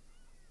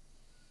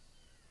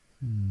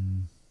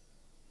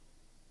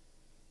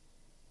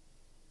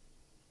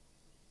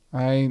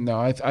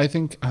 I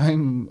think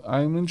I'm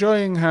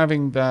enjoying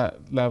having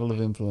that level of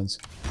influence.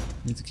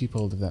 Need to keep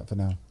hold of that for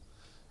now.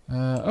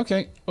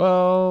 Okay,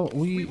 well,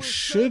 we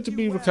should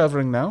be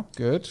recovering now.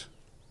 Good.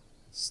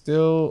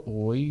 Still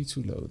way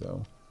too low,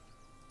 though.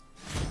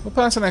 We'll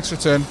pass an extra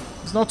turn.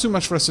 There's not too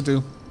much for us to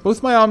do.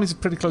 Both my armies are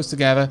pretty close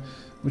together,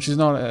 which is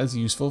not as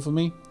useful for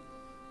me.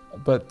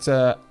 But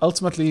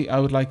ultimately, I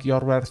would like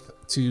Yorwerth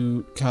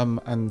to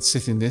come and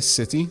sit in this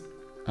city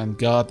and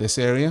guard this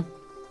area.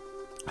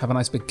 Have a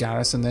nice big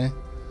garrison there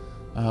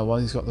while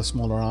he's got the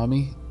smaller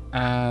army.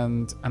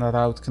 And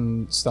Araud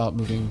can start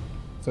moving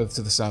further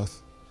to the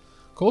south.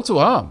 Call to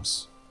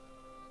arms.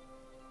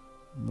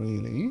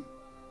 Really?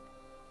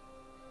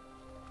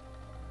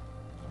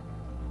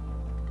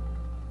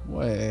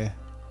 Where?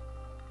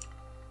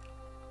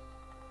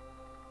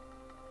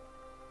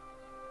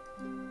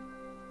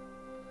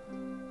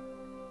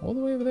 All the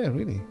way over there,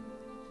 really?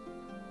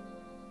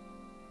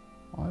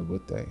 Why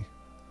would they?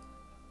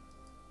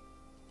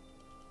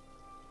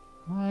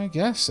 I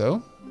guess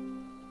so.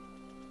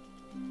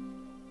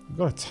 We've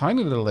got a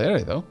tiny little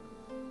area, though.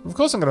 Of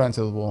course I'm going to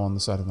enter the wall on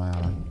the side of my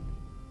ally.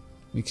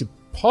 We could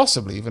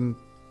possibly even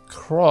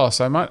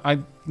cross. I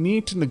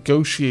need to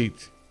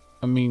negotiate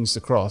a means to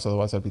cross,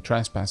 otherwise I'd be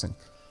trespassing.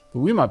 But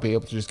we might be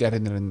able to just get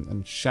in there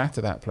and shatter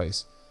that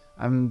place.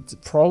 And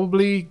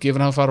probably,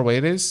 given how far away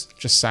it is,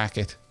 just sack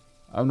it.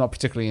 I'm not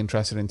particularly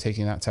interested in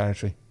taking that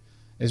territory.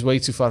 It's way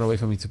too far away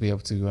for me to be able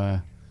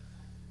to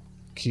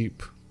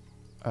keep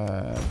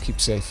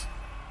safe.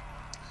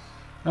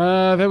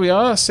 There we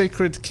are,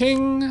 Sacred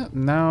King.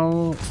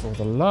 Now for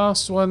the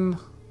last one.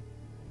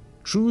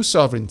 True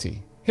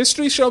sovereignty.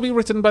 History shall be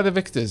written by the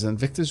victors, and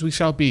victors we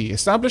shall be.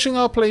 Establishing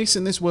our place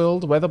in this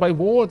world, whether by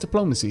war or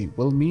diplomacy,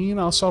 will mean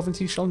our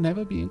sovereignty shall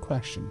never be in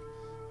question.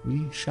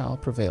 We shall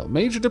prevail.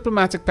 Major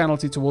diplomatic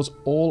penalty towards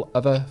all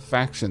other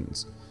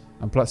factions.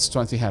 And plus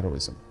 20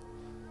 heroism.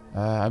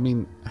 I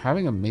mean,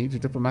 having a major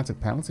diplomatic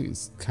penalty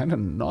is kind of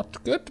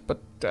not good, but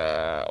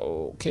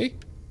okay.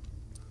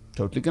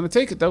 Totally gonna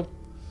take it, though.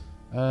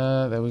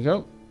 There we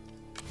go.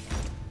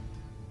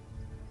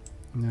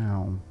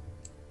 Now,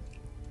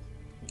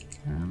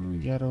 can we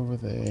get over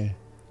there?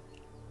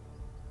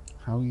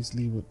 How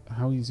easy would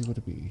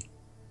it be?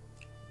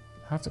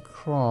 Have to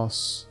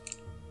cross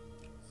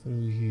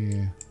through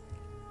here.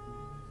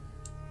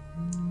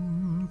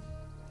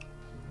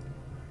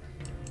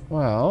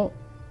 Well,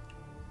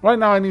 right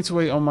now I need to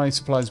wait on my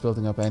supplies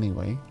building up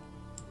anyway.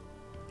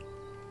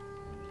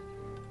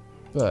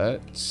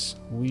 But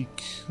we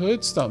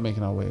could start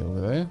making our way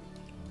over there.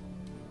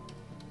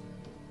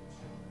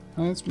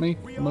 Let's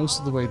make most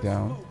of the way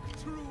down.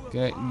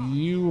 Get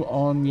you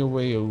on your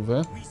way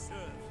over.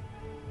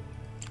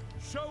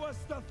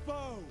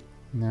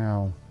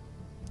 Now,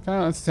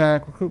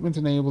 counter-attack, recruitment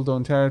enabled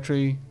on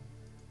territory.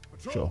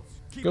 Sure,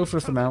 go for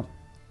it for now.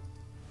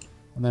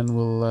 And then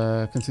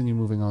we'll continue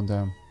moving on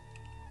down.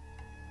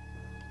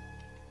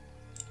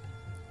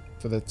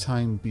 For the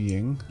time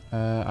being,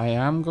 I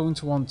am going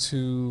to want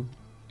to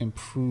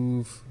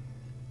improve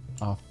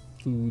our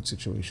food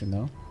situation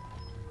though.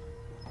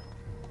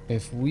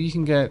 If we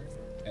can get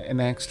an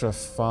extra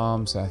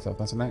farm set up,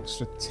 that's an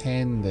extra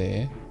 10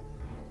 there.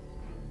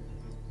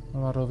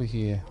 What about over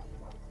here?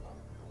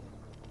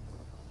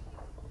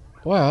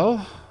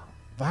 Well,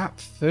 that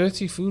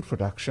 30 food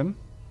production.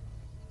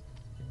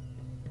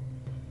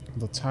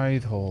 The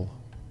tithe hole.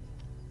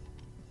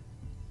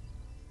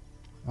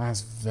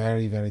 That's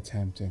very, very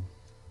tempting.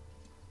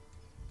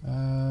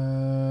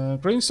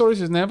 Grain storage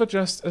is never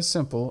just as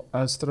simple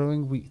as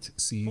throwing wheat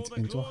seeds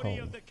into a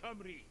hole.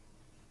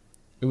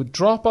 It would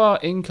drop our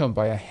income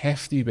by a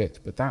hefty bit,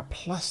 but that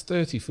plus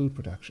 30 food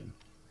production.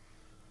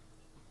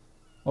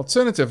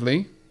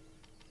 Alternatively,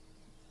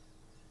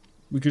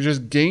 we could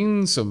just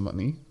gain some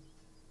money.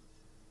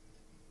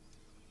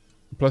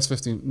 Plus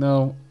 15.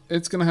 No,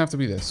 it's going to have to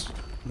be this.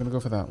 I'm going to go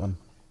for that one.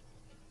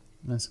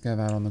 Let's get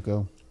that on the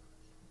go.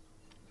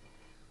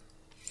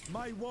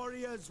 My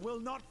warriors will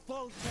not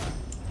falter.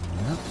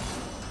 Yeah.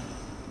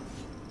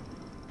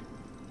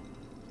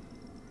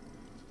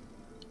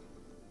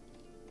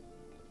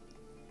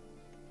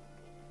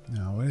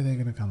 Now, where are they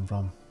going to come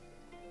from?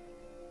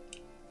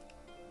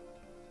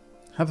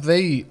 Have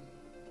they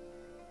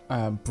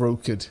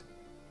brokered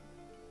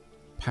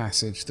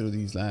passage through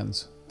these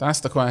lands? That's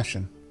the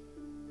question.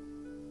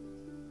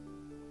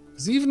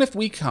 Because even if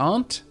we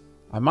can't,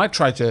 I might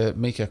try to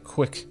make a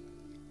quick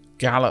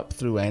gallop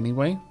through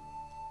anyway,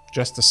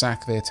 just to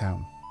sack their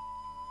town.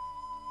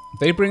 If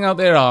they bring out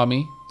their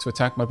army to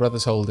attack my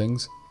brother's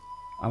holdings,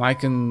 and I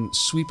can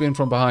sweep in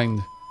from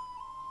behind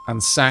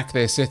and sack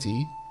their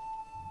city,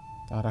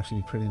 that'd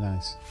actually be pretty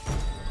nice.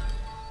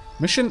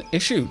 Mission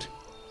issued.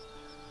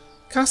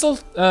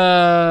 Castletown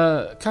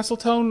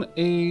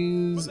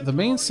is the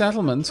main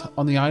settlement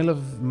on the Isle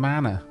of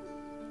Manor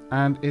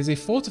and is a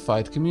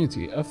fortified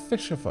community of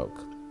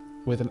fisherfolk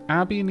with an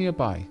abbey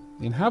nearby.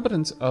 The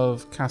inhabitants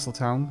of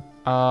Castletown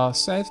are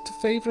said to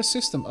favour a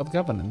system of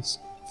governance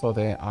for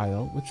their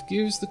isle which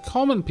gives the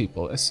common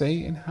people a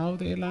say in how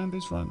their land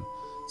is run.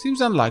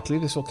 Seems unlikely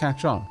this will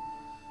catch on.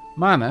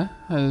 Manor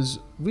has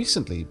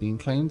recently been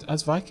claimed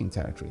as Viking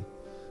territory,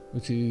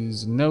 which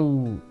is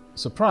no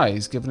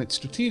surprise given its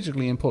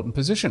strategically important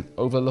position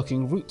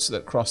overlooking routes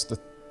that cross the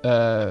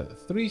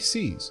 3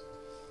 seas.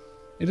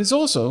 It is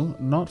also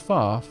not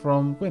far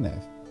from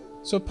Gwynedd,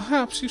 so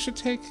perhaps you should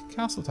take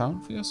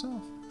Castletown for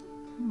yourself.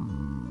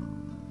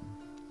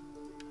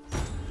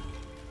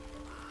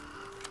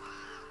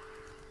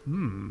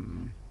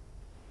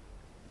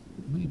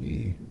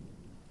 Maybe.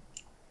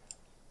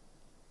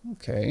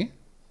 Okay.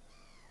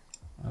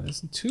 That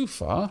isn't too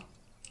far.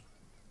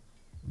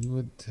 We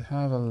would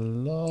have a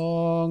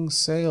long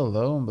sail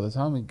though, and by the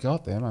time we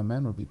got there, my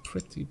men would be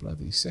pretty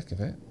bloody sick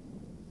of it.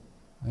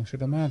 I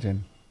should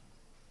imagine.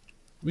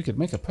 We could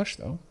make a push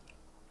though.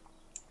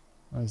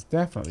 That's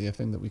definitely a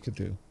thing that we could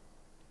do.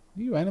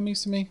 Are you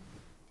enemies to me?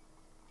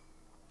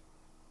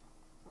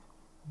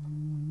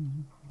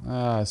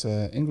 Ah, it's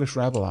an English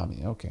rebel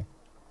army. Okay.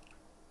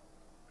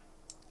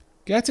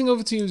 Getting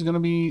over to you is going to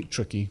be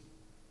tricky.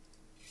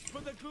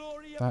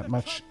 That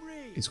much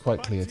is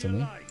quite clear to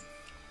me.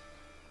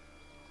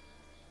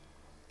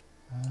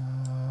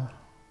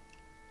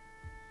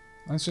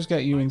 Let's just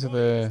get you into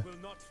the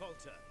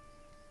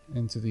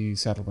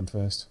settlement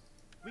first.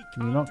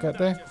 Can you not get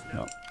there?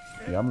 No.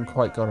 You haven't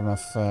quite got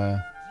enough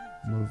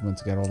movement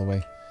to get all the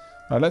way.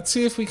 Right, let's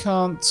see if we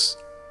can't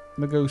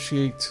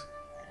negotiate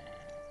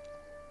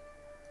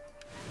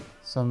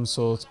some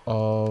sort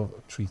of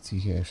treaty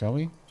here, shall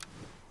we?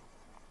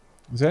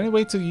 Is there any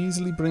way to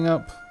easily bring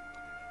up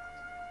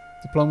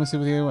diplomacy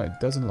with you? It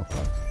doesn't look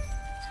like.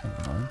 It's kind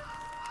of annoying.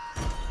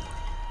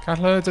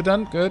 Cattle herds are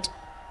done. Good.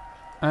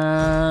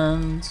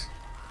 And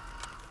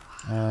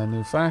a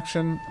new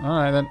faction.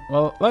 Alright then.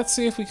 Well, let's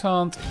see if we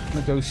can't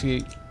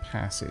negotiate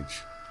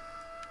passage.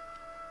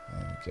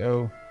 There we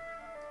go.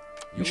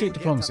 Initiate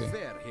diplomacy.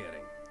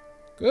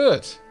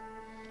 Good.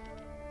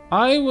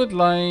 I would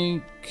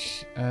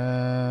like...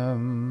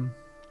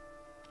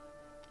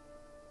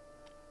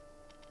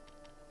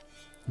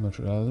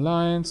 military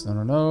alliance.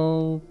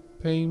 No.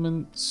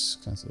 Payments.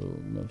 Cancel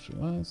military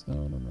alliance.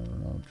 No.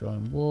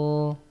 Join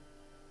war.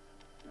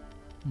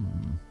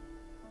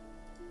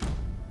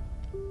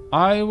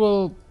 I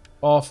will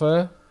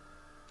offer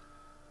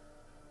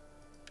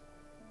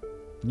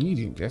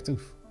medium gift.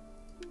 Oof.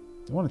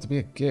 Don't want it to be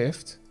a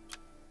gift.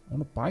 I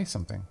want to buy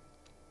something.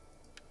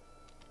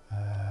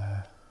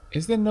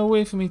 Is there no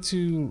way for me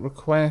to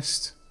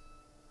request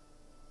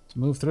to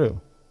move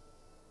through?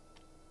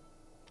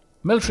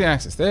 Military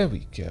access. There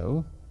we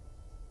go.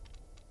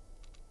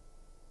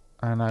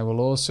 And I will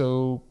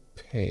also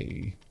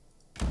pay.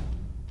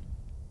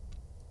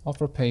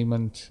 Offer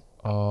payment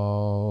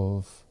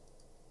of...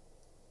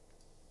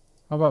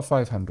 How about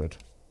 500?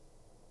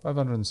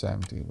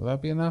 570. Will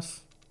that be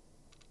enough?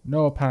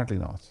 No, apparently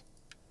not.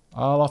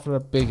 I'll offer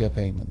a bigger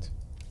payment.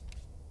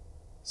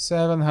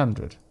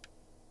 700.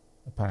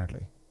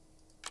 Apparently.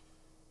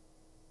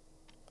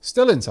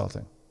 Still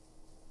insulting.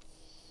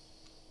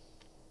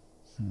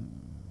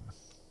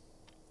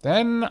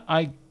 Then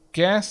I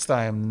guess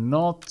I am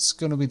not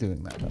going to be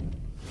doing that.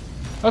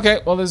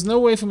 Okay, well there's no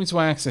way for me to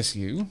access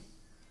you.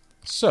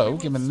 So,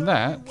 given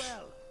that,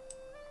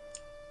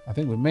 I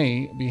think we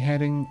may be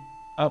heading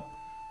up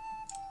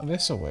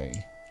this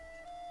way.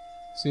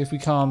 See if we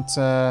can't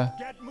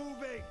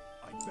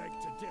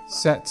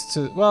set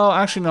to... Well,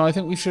 actually no, I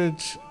think we should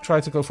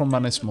try to go from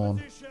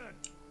Manismorn.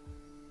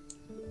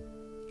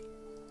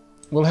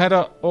 We'll head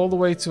up all the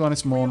way to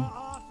Manismorn.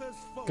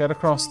 Get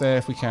across there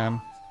if we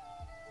can.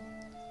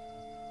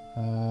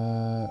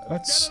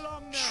 Let's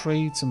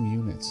trade some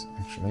units,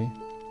 actually.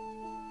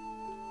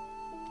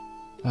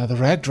 The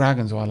Red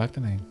Dragons. Oh, I like the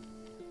name.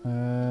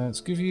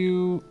 Let's give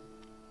you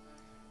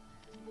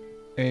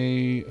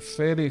a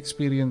fairly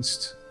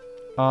experienced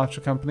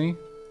archer company.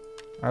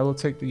 I will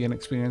take the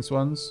inexperienced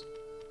ones.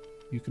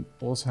 You can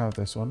also have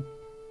this one.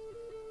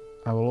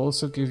 I will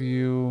also give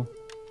you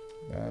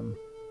them.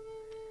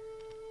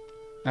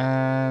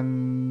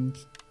 And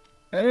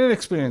an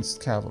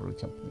inexperienced cavalry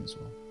company as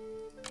well.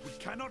 We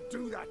cannot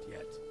do that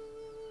yet.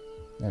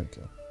 There we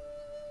go.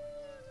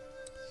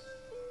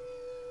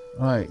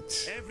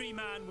 Right. Every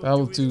man will That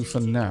will do his do for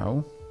duty.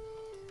 now.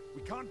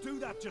 We can't do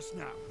that just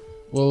now.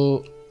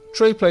 We'll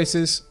trade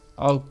places.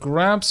 I'll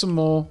grab some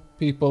more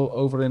people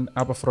over in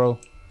Aberfro.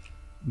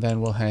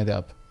 Then we'll head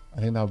up. I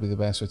think that would be the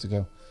best way to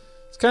go.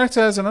 This character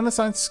has an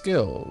unassigned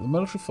skill. The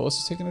military force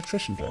is taking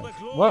attrition For drive. the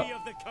glory What?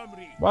 of the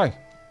Cymry. Why?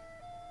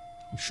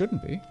 You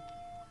shouldn't be.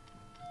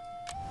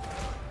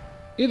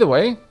 Either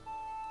way,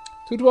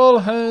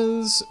 Tudwal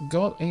has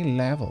got a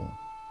level.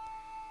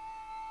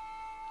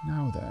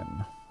 Now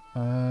then.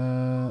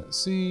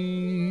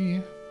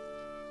 See.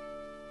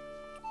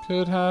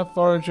 Could have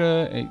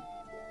forager,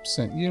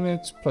 8%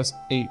 units, plus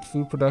 8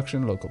 food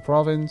production, local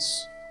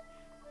province.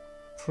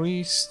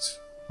 Priest,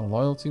 or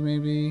loyalty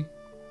maybe.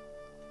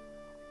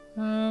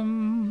 What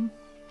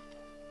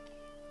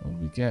do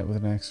we get with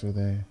an extra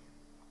there?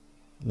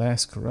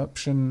 Less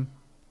corruption,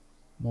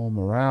 more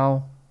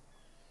morale.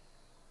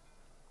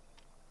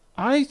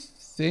 I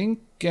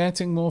think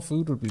getting more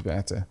food would be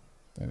better.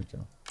 There we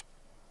go.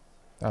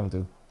 That'll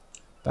do.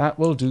 That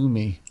will do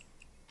me.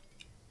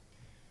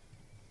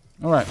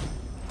 Alright.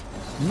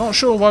 I'm not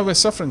sure why we're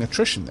suffering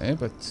attrition there,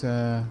 but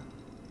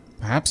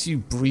perhaps you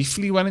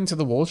briefly went into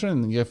the water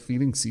and you're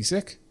feeling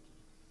seasick?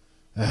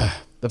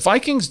 The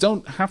Vikings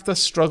don't have to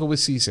struggle with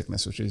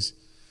seasickness, which is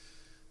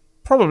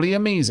probably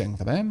amazing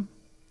for them.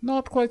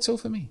 Not quite so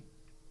for me.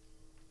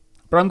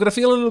 But I'm going to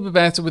feel a little bit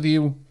better with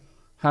you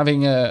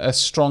having a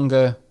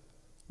stronger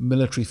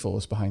military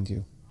force behind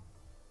you.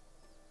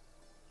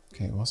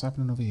 Okay, what's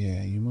happening over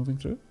here? Are you moving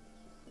through?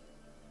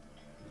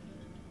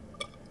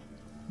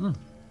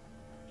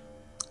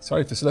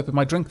 Sorry for slipping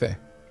my drink there.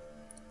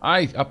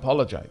 I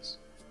apologize.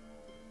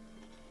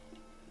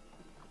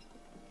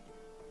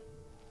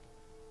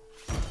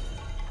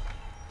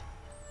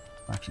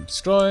 Faction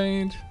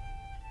destroyed.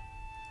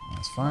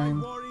 That's fine.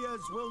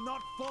 Warriors will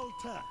not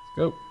falter.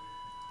 Go.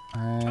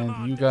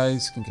 And you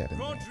guys can get in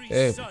there.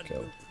 There we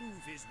go.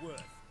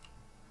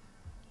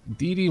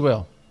 Indeed he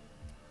will.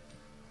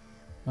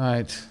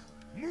 Alright.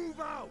 Move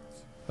out.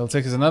 It'll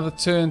take us another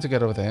turn to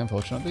get over there,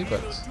 unfortunately,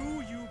 but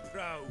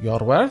your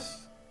worth.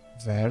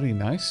 Very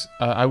nice.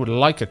 I would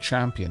like a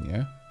champion,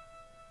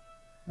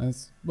 yeah?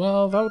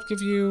 Well, that would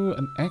give you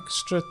an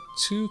extra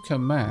 2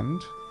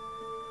 command.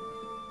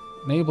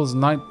 Enables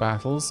night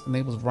battles.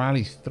 Enables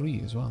rally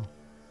 3 as well.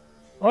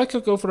 Or I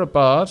could go for a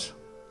bard,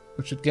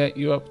 which would get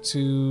you up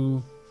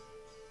to...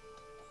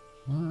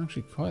 Well,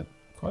 actually quite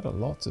a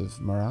lot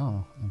of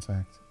morale, in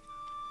fact.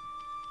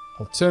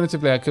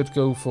 Alternatively, I could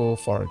go for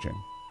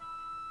foraging.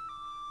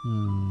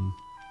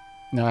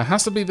 No, it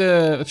has to be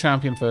the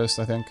champion first,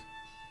 I think.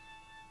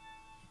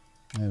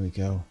 There we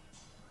go.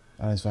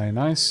 That is very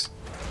nice.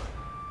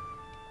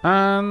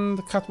 And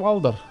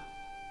Katwalder.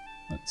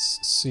 Let's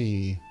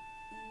see.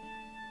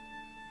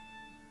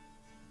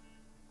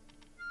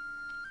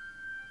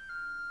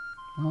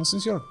 Well,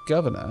 since you're a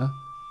governor,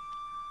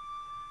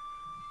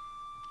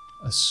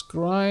 a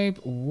scribe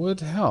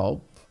would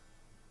help.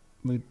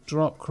 We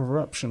drop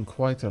corruption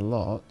quite a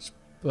lot,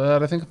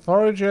 but I think a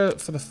forager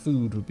for the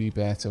food would be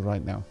better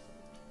right now.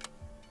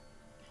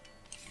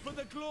 For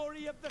the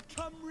glory of the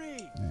Cymry.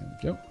 There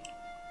we go.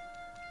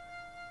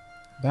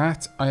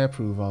 That I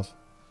approve of.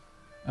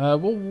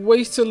 We'll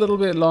wait a little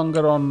bit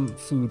longer on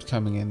food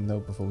coming in, though,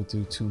 before we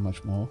do too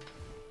much more.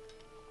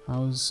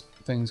 How's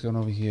things going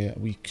over here?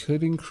 We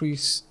could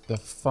increase the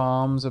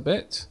farms a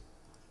bit.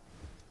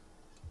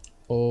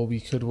 Or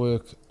we could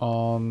work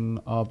on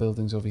our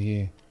buildings over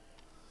here.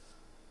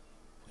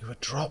 We would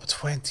drop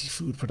 20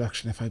 food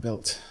production if I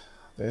built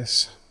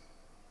this.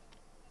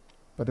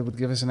 But it would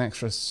give us an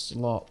extra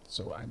slot,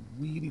 so I'm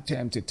really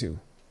tempted to.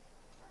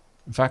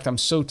 In fact, I'm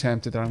so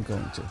tempted that I'm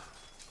going to.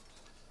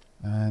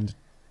 And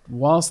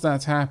whilst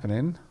that's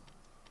happening,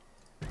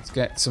 let's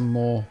get some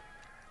more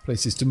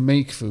places to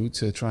make food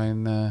to try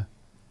and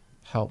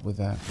help with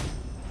that.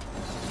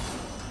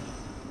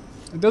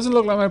 It doesn't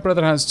look like my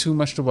brother has too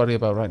much to worry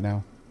about right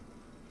now.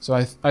 So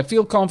I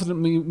feel confident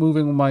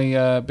moving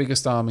my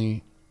biggest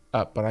army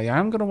up, but I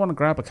am going to want to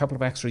grab a couple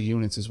of extra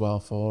units as well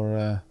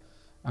for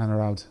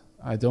Anaraud.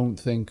 I don't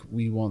think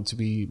we want to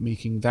be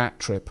making that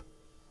trip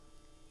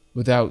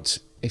without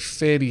a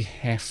fairly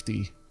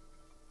hefty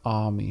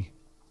army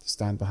to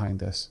stand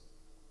behind us.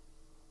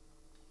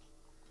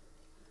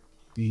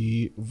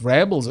 The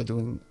rebels are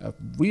doing a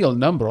real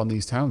number on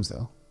these towns,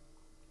 though.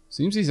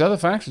 Seems these other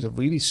factions are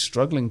really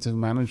struggling to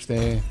manage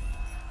their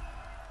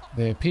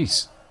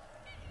peace.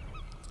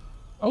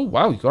 Oh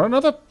wow, you got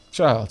another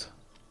child.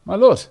 My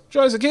lord,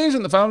 joyous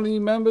occasion, the family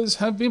members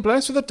have been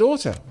blessed with a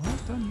daughter. Well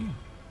done you.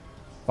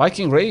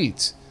 Viking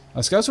raids.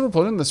 Our scouts are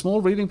reporting the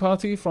small raiding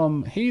party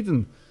from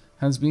Hayden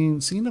has been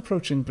seen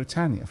approaching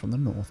Britannia from the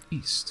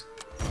northeast.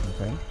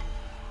 Okay.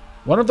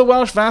 One of the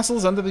Welsh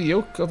vassals under the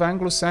yoke of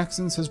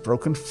Anglo-Saxons has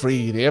broken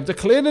free. They have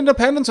declared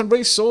independence and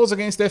raised swords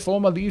against their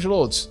former liege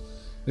lords.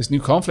 This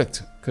new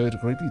conflict could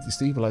greatly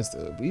destabilize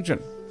the region.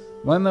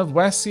 One of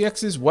West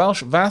CX's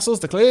Welsh vassals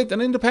declared an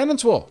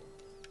independence war.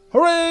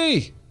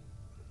 Hooray!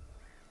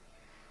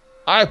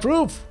 I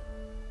approve.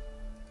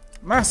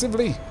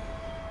 Massively.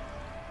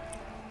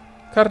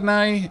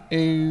 Carnai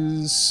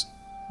is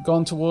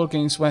gone to war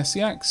against West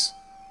CX.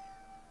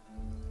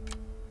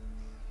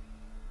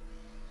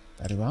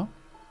 Very well.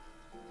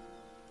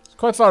 It's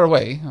quite far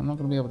away. I'm not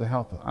going to be able to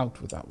help out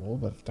with that war,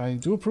 but I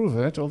do approve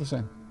of it all the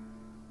same.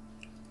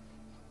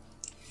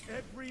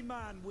 Every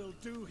man will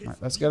do his Right,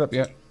 let's get up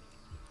here.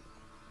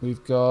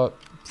 We've got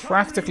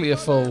practically a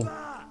full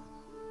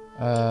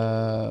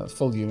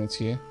unit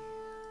here.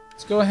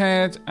 Let's go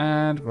ahead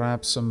and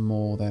grab some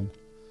more then.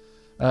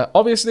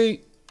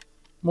 Obviously,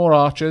 more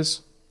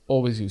archers,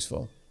 always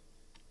useful.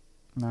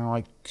 Now,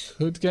 I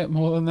could get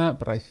more than that,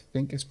 but I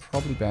think it's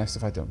probably best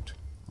if I don't,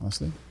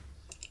 honestly.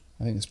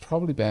 I think it's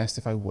probably best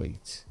if I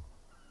wait.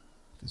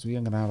 Because we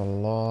are going to have a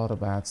lot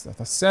of bad stuff.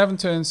 That's 7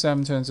 turns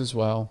as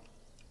well.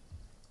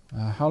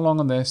 How long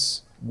on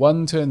this?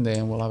 1 turn there,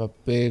 and we'll have a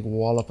big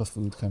wallop of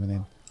food coming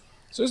in.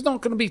 So it's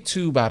not going to be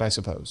too bad, I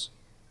suppose.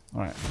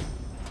 Alright.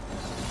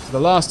 So the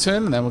last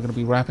turn, and then we're going to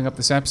be wrapping up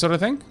this episode, I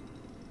think.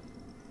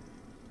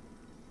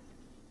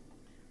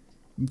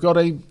 We've got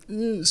a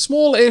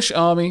small-ish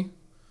army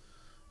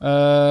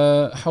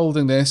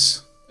holding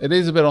this. It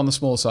is a bit on the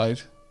small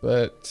side,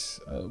 but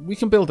we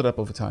can build it up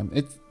over time.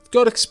 It's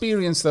got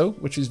experience, though,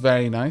 which is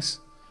very nice.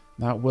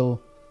 That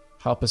will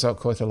help us out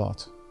quite a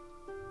lot.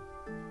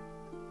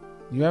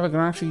 You ever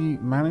gonna actually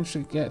manage to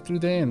get through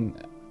there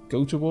and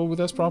go to war with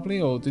us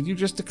properly, or did you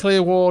just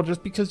declare war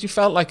just because you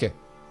felt like it?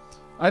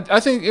 I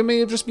think it may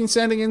have just been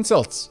sending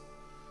insults.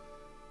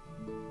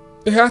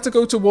 They had to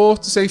go to war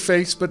to save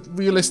face, but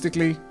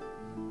realistically,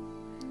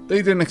 they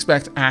didn't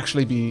expect to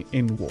actually be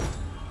in war.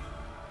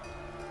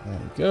 There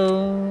we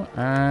go.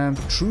 And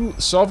true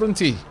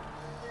sovereignty.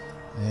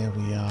 There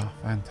we are.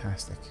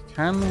 Fantastic.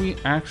 Can we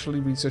actually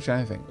research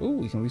anything? Oh,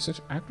 we can research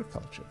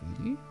agriculture,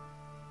 maybe.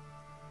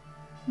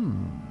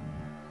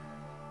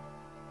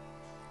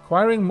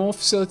 Acquiring more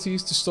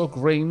facilities to store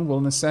grain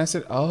will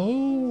necessitate...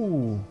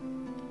 Oh!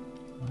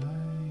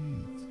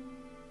 Right.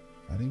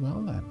 Very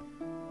well then.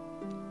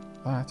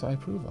 That I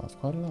approve of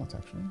quite a lot,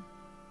 actually.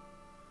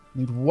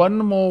 Need 1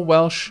 more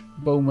Welsh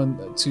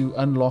bowman to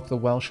unlock the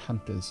Welsh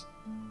hunters.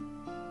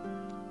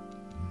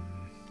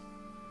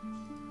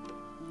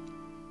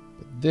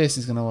 But this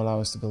is going to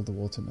allow us to build the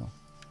watermill.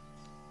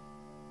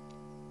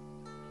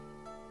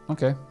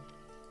 Okay.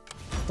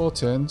 4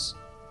 turns.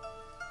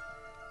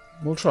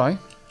 We'll try.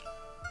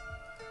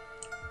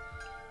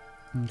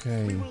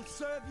 Okay.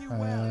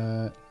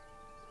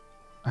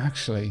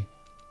 Actually,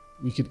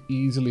 we could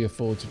easily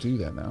afford to do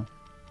that now.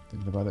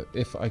 Thinking about it,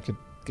 if I could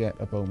get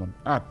a bowman.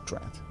 Ah,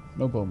 drat.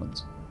 No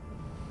bowmans.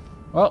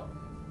 Well,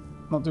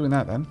 not doing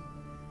that then.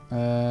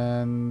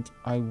 And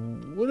I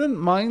wouldn't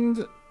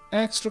mind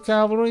extra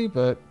cavalry,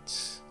 but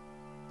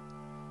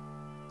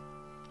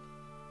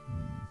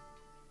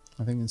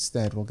I think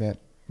instead we'll get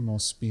more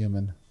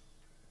spearmen.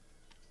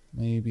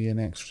 Maybe an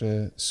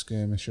extra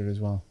skirmisher as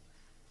well.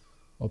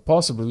 Or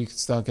possibly we could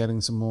start getting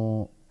some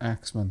more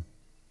axemen.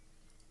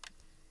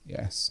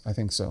 Yes, I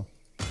think so.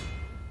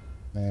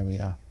 There we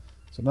are.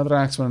 So another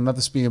axeman,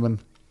 another spearman,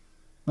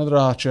 another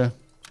archer.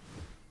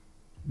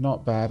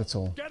 Not bad at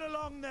all. Get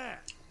along there.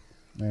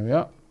 There we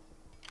are.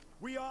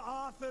 We are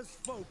Arthur's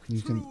folk.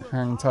 You can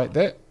hang tight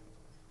there.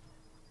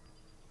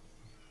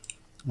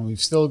 And we've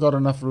still got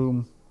enough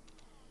room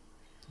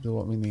to do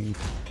what we need.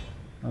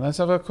 Now let's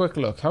have a quick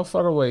look. How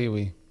far away are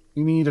we?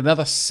 We need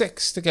another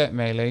 6 to get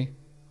melee.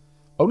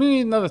 Only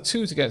need another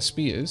 2 to get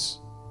spears.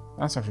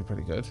 That's actually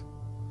pretty good.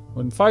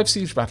 We're in 5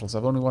 siege battles.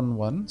 I've only won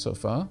 1 so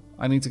far.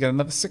 I need to get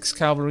another 6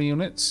 cavalry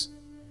units.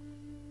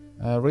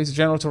 Raise a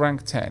general to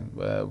rank 10.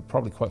 We're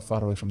probably quite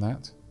far away from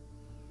that.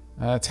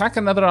 Attack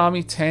another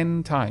army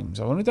 10 times.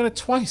 I've only done it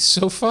twice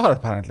so far,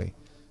 apparently.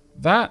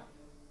 That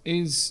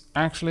is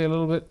actually a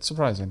little bit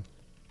surprising.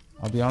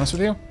 I'll be honest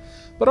with you.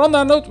 But on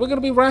that note, we're going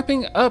to be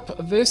wrapping up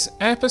this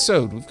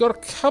episode. We've got a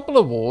couple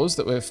of wars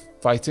that we're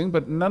fighting,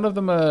 but none of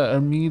them are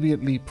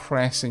immediately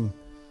pressing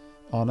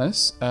on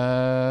us.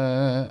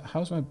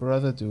 How's my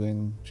brother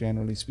doing,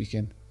 generally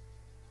speaking?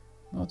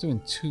 Not doing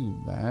too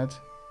bad.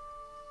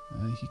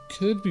 He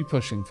could be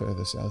pushing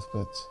further south,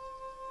 but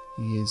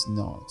he is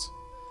not.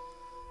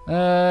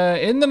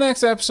 In the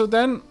next episode,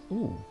 then...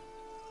 Ooh.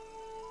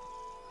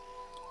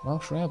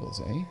 Welsh rebels,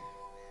 eh?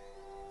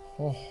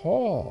 Ho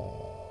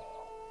ho!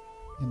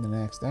 In the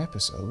next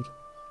episode,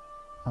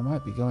 I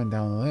might be going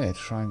down there to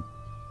try and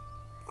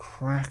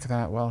crack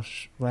that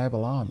Welsh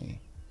rebel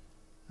army.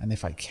 And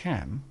if I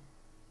can,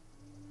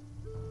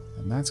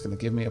 then that's going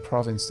to give me a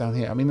province down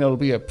here. I mean, it'll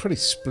be a pretty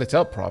split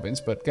up province,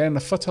 but getting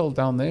a foothold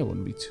down there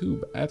wouldn't be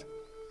too bad.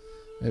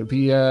 It would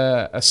be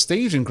a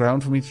staging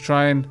ground for me to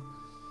try and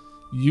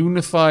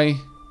unify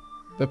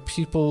the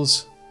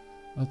peoples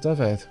of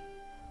Dyfed.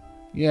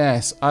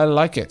 Yes, I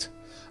like it.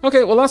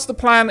 Okay, well, that's the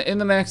plan in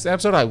the next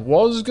episode. I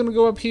was going to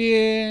go up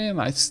here, and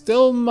I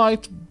still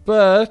might,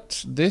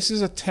 but this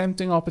is a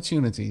tempting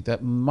opportunity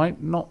that might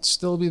not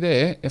still be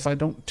there if I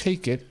don't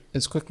take it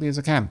as quickly as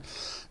I can.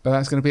 But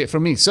that's going to be it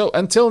from me. So,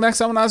 until next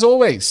time, and as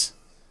always,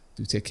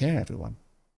 do take care, everyone.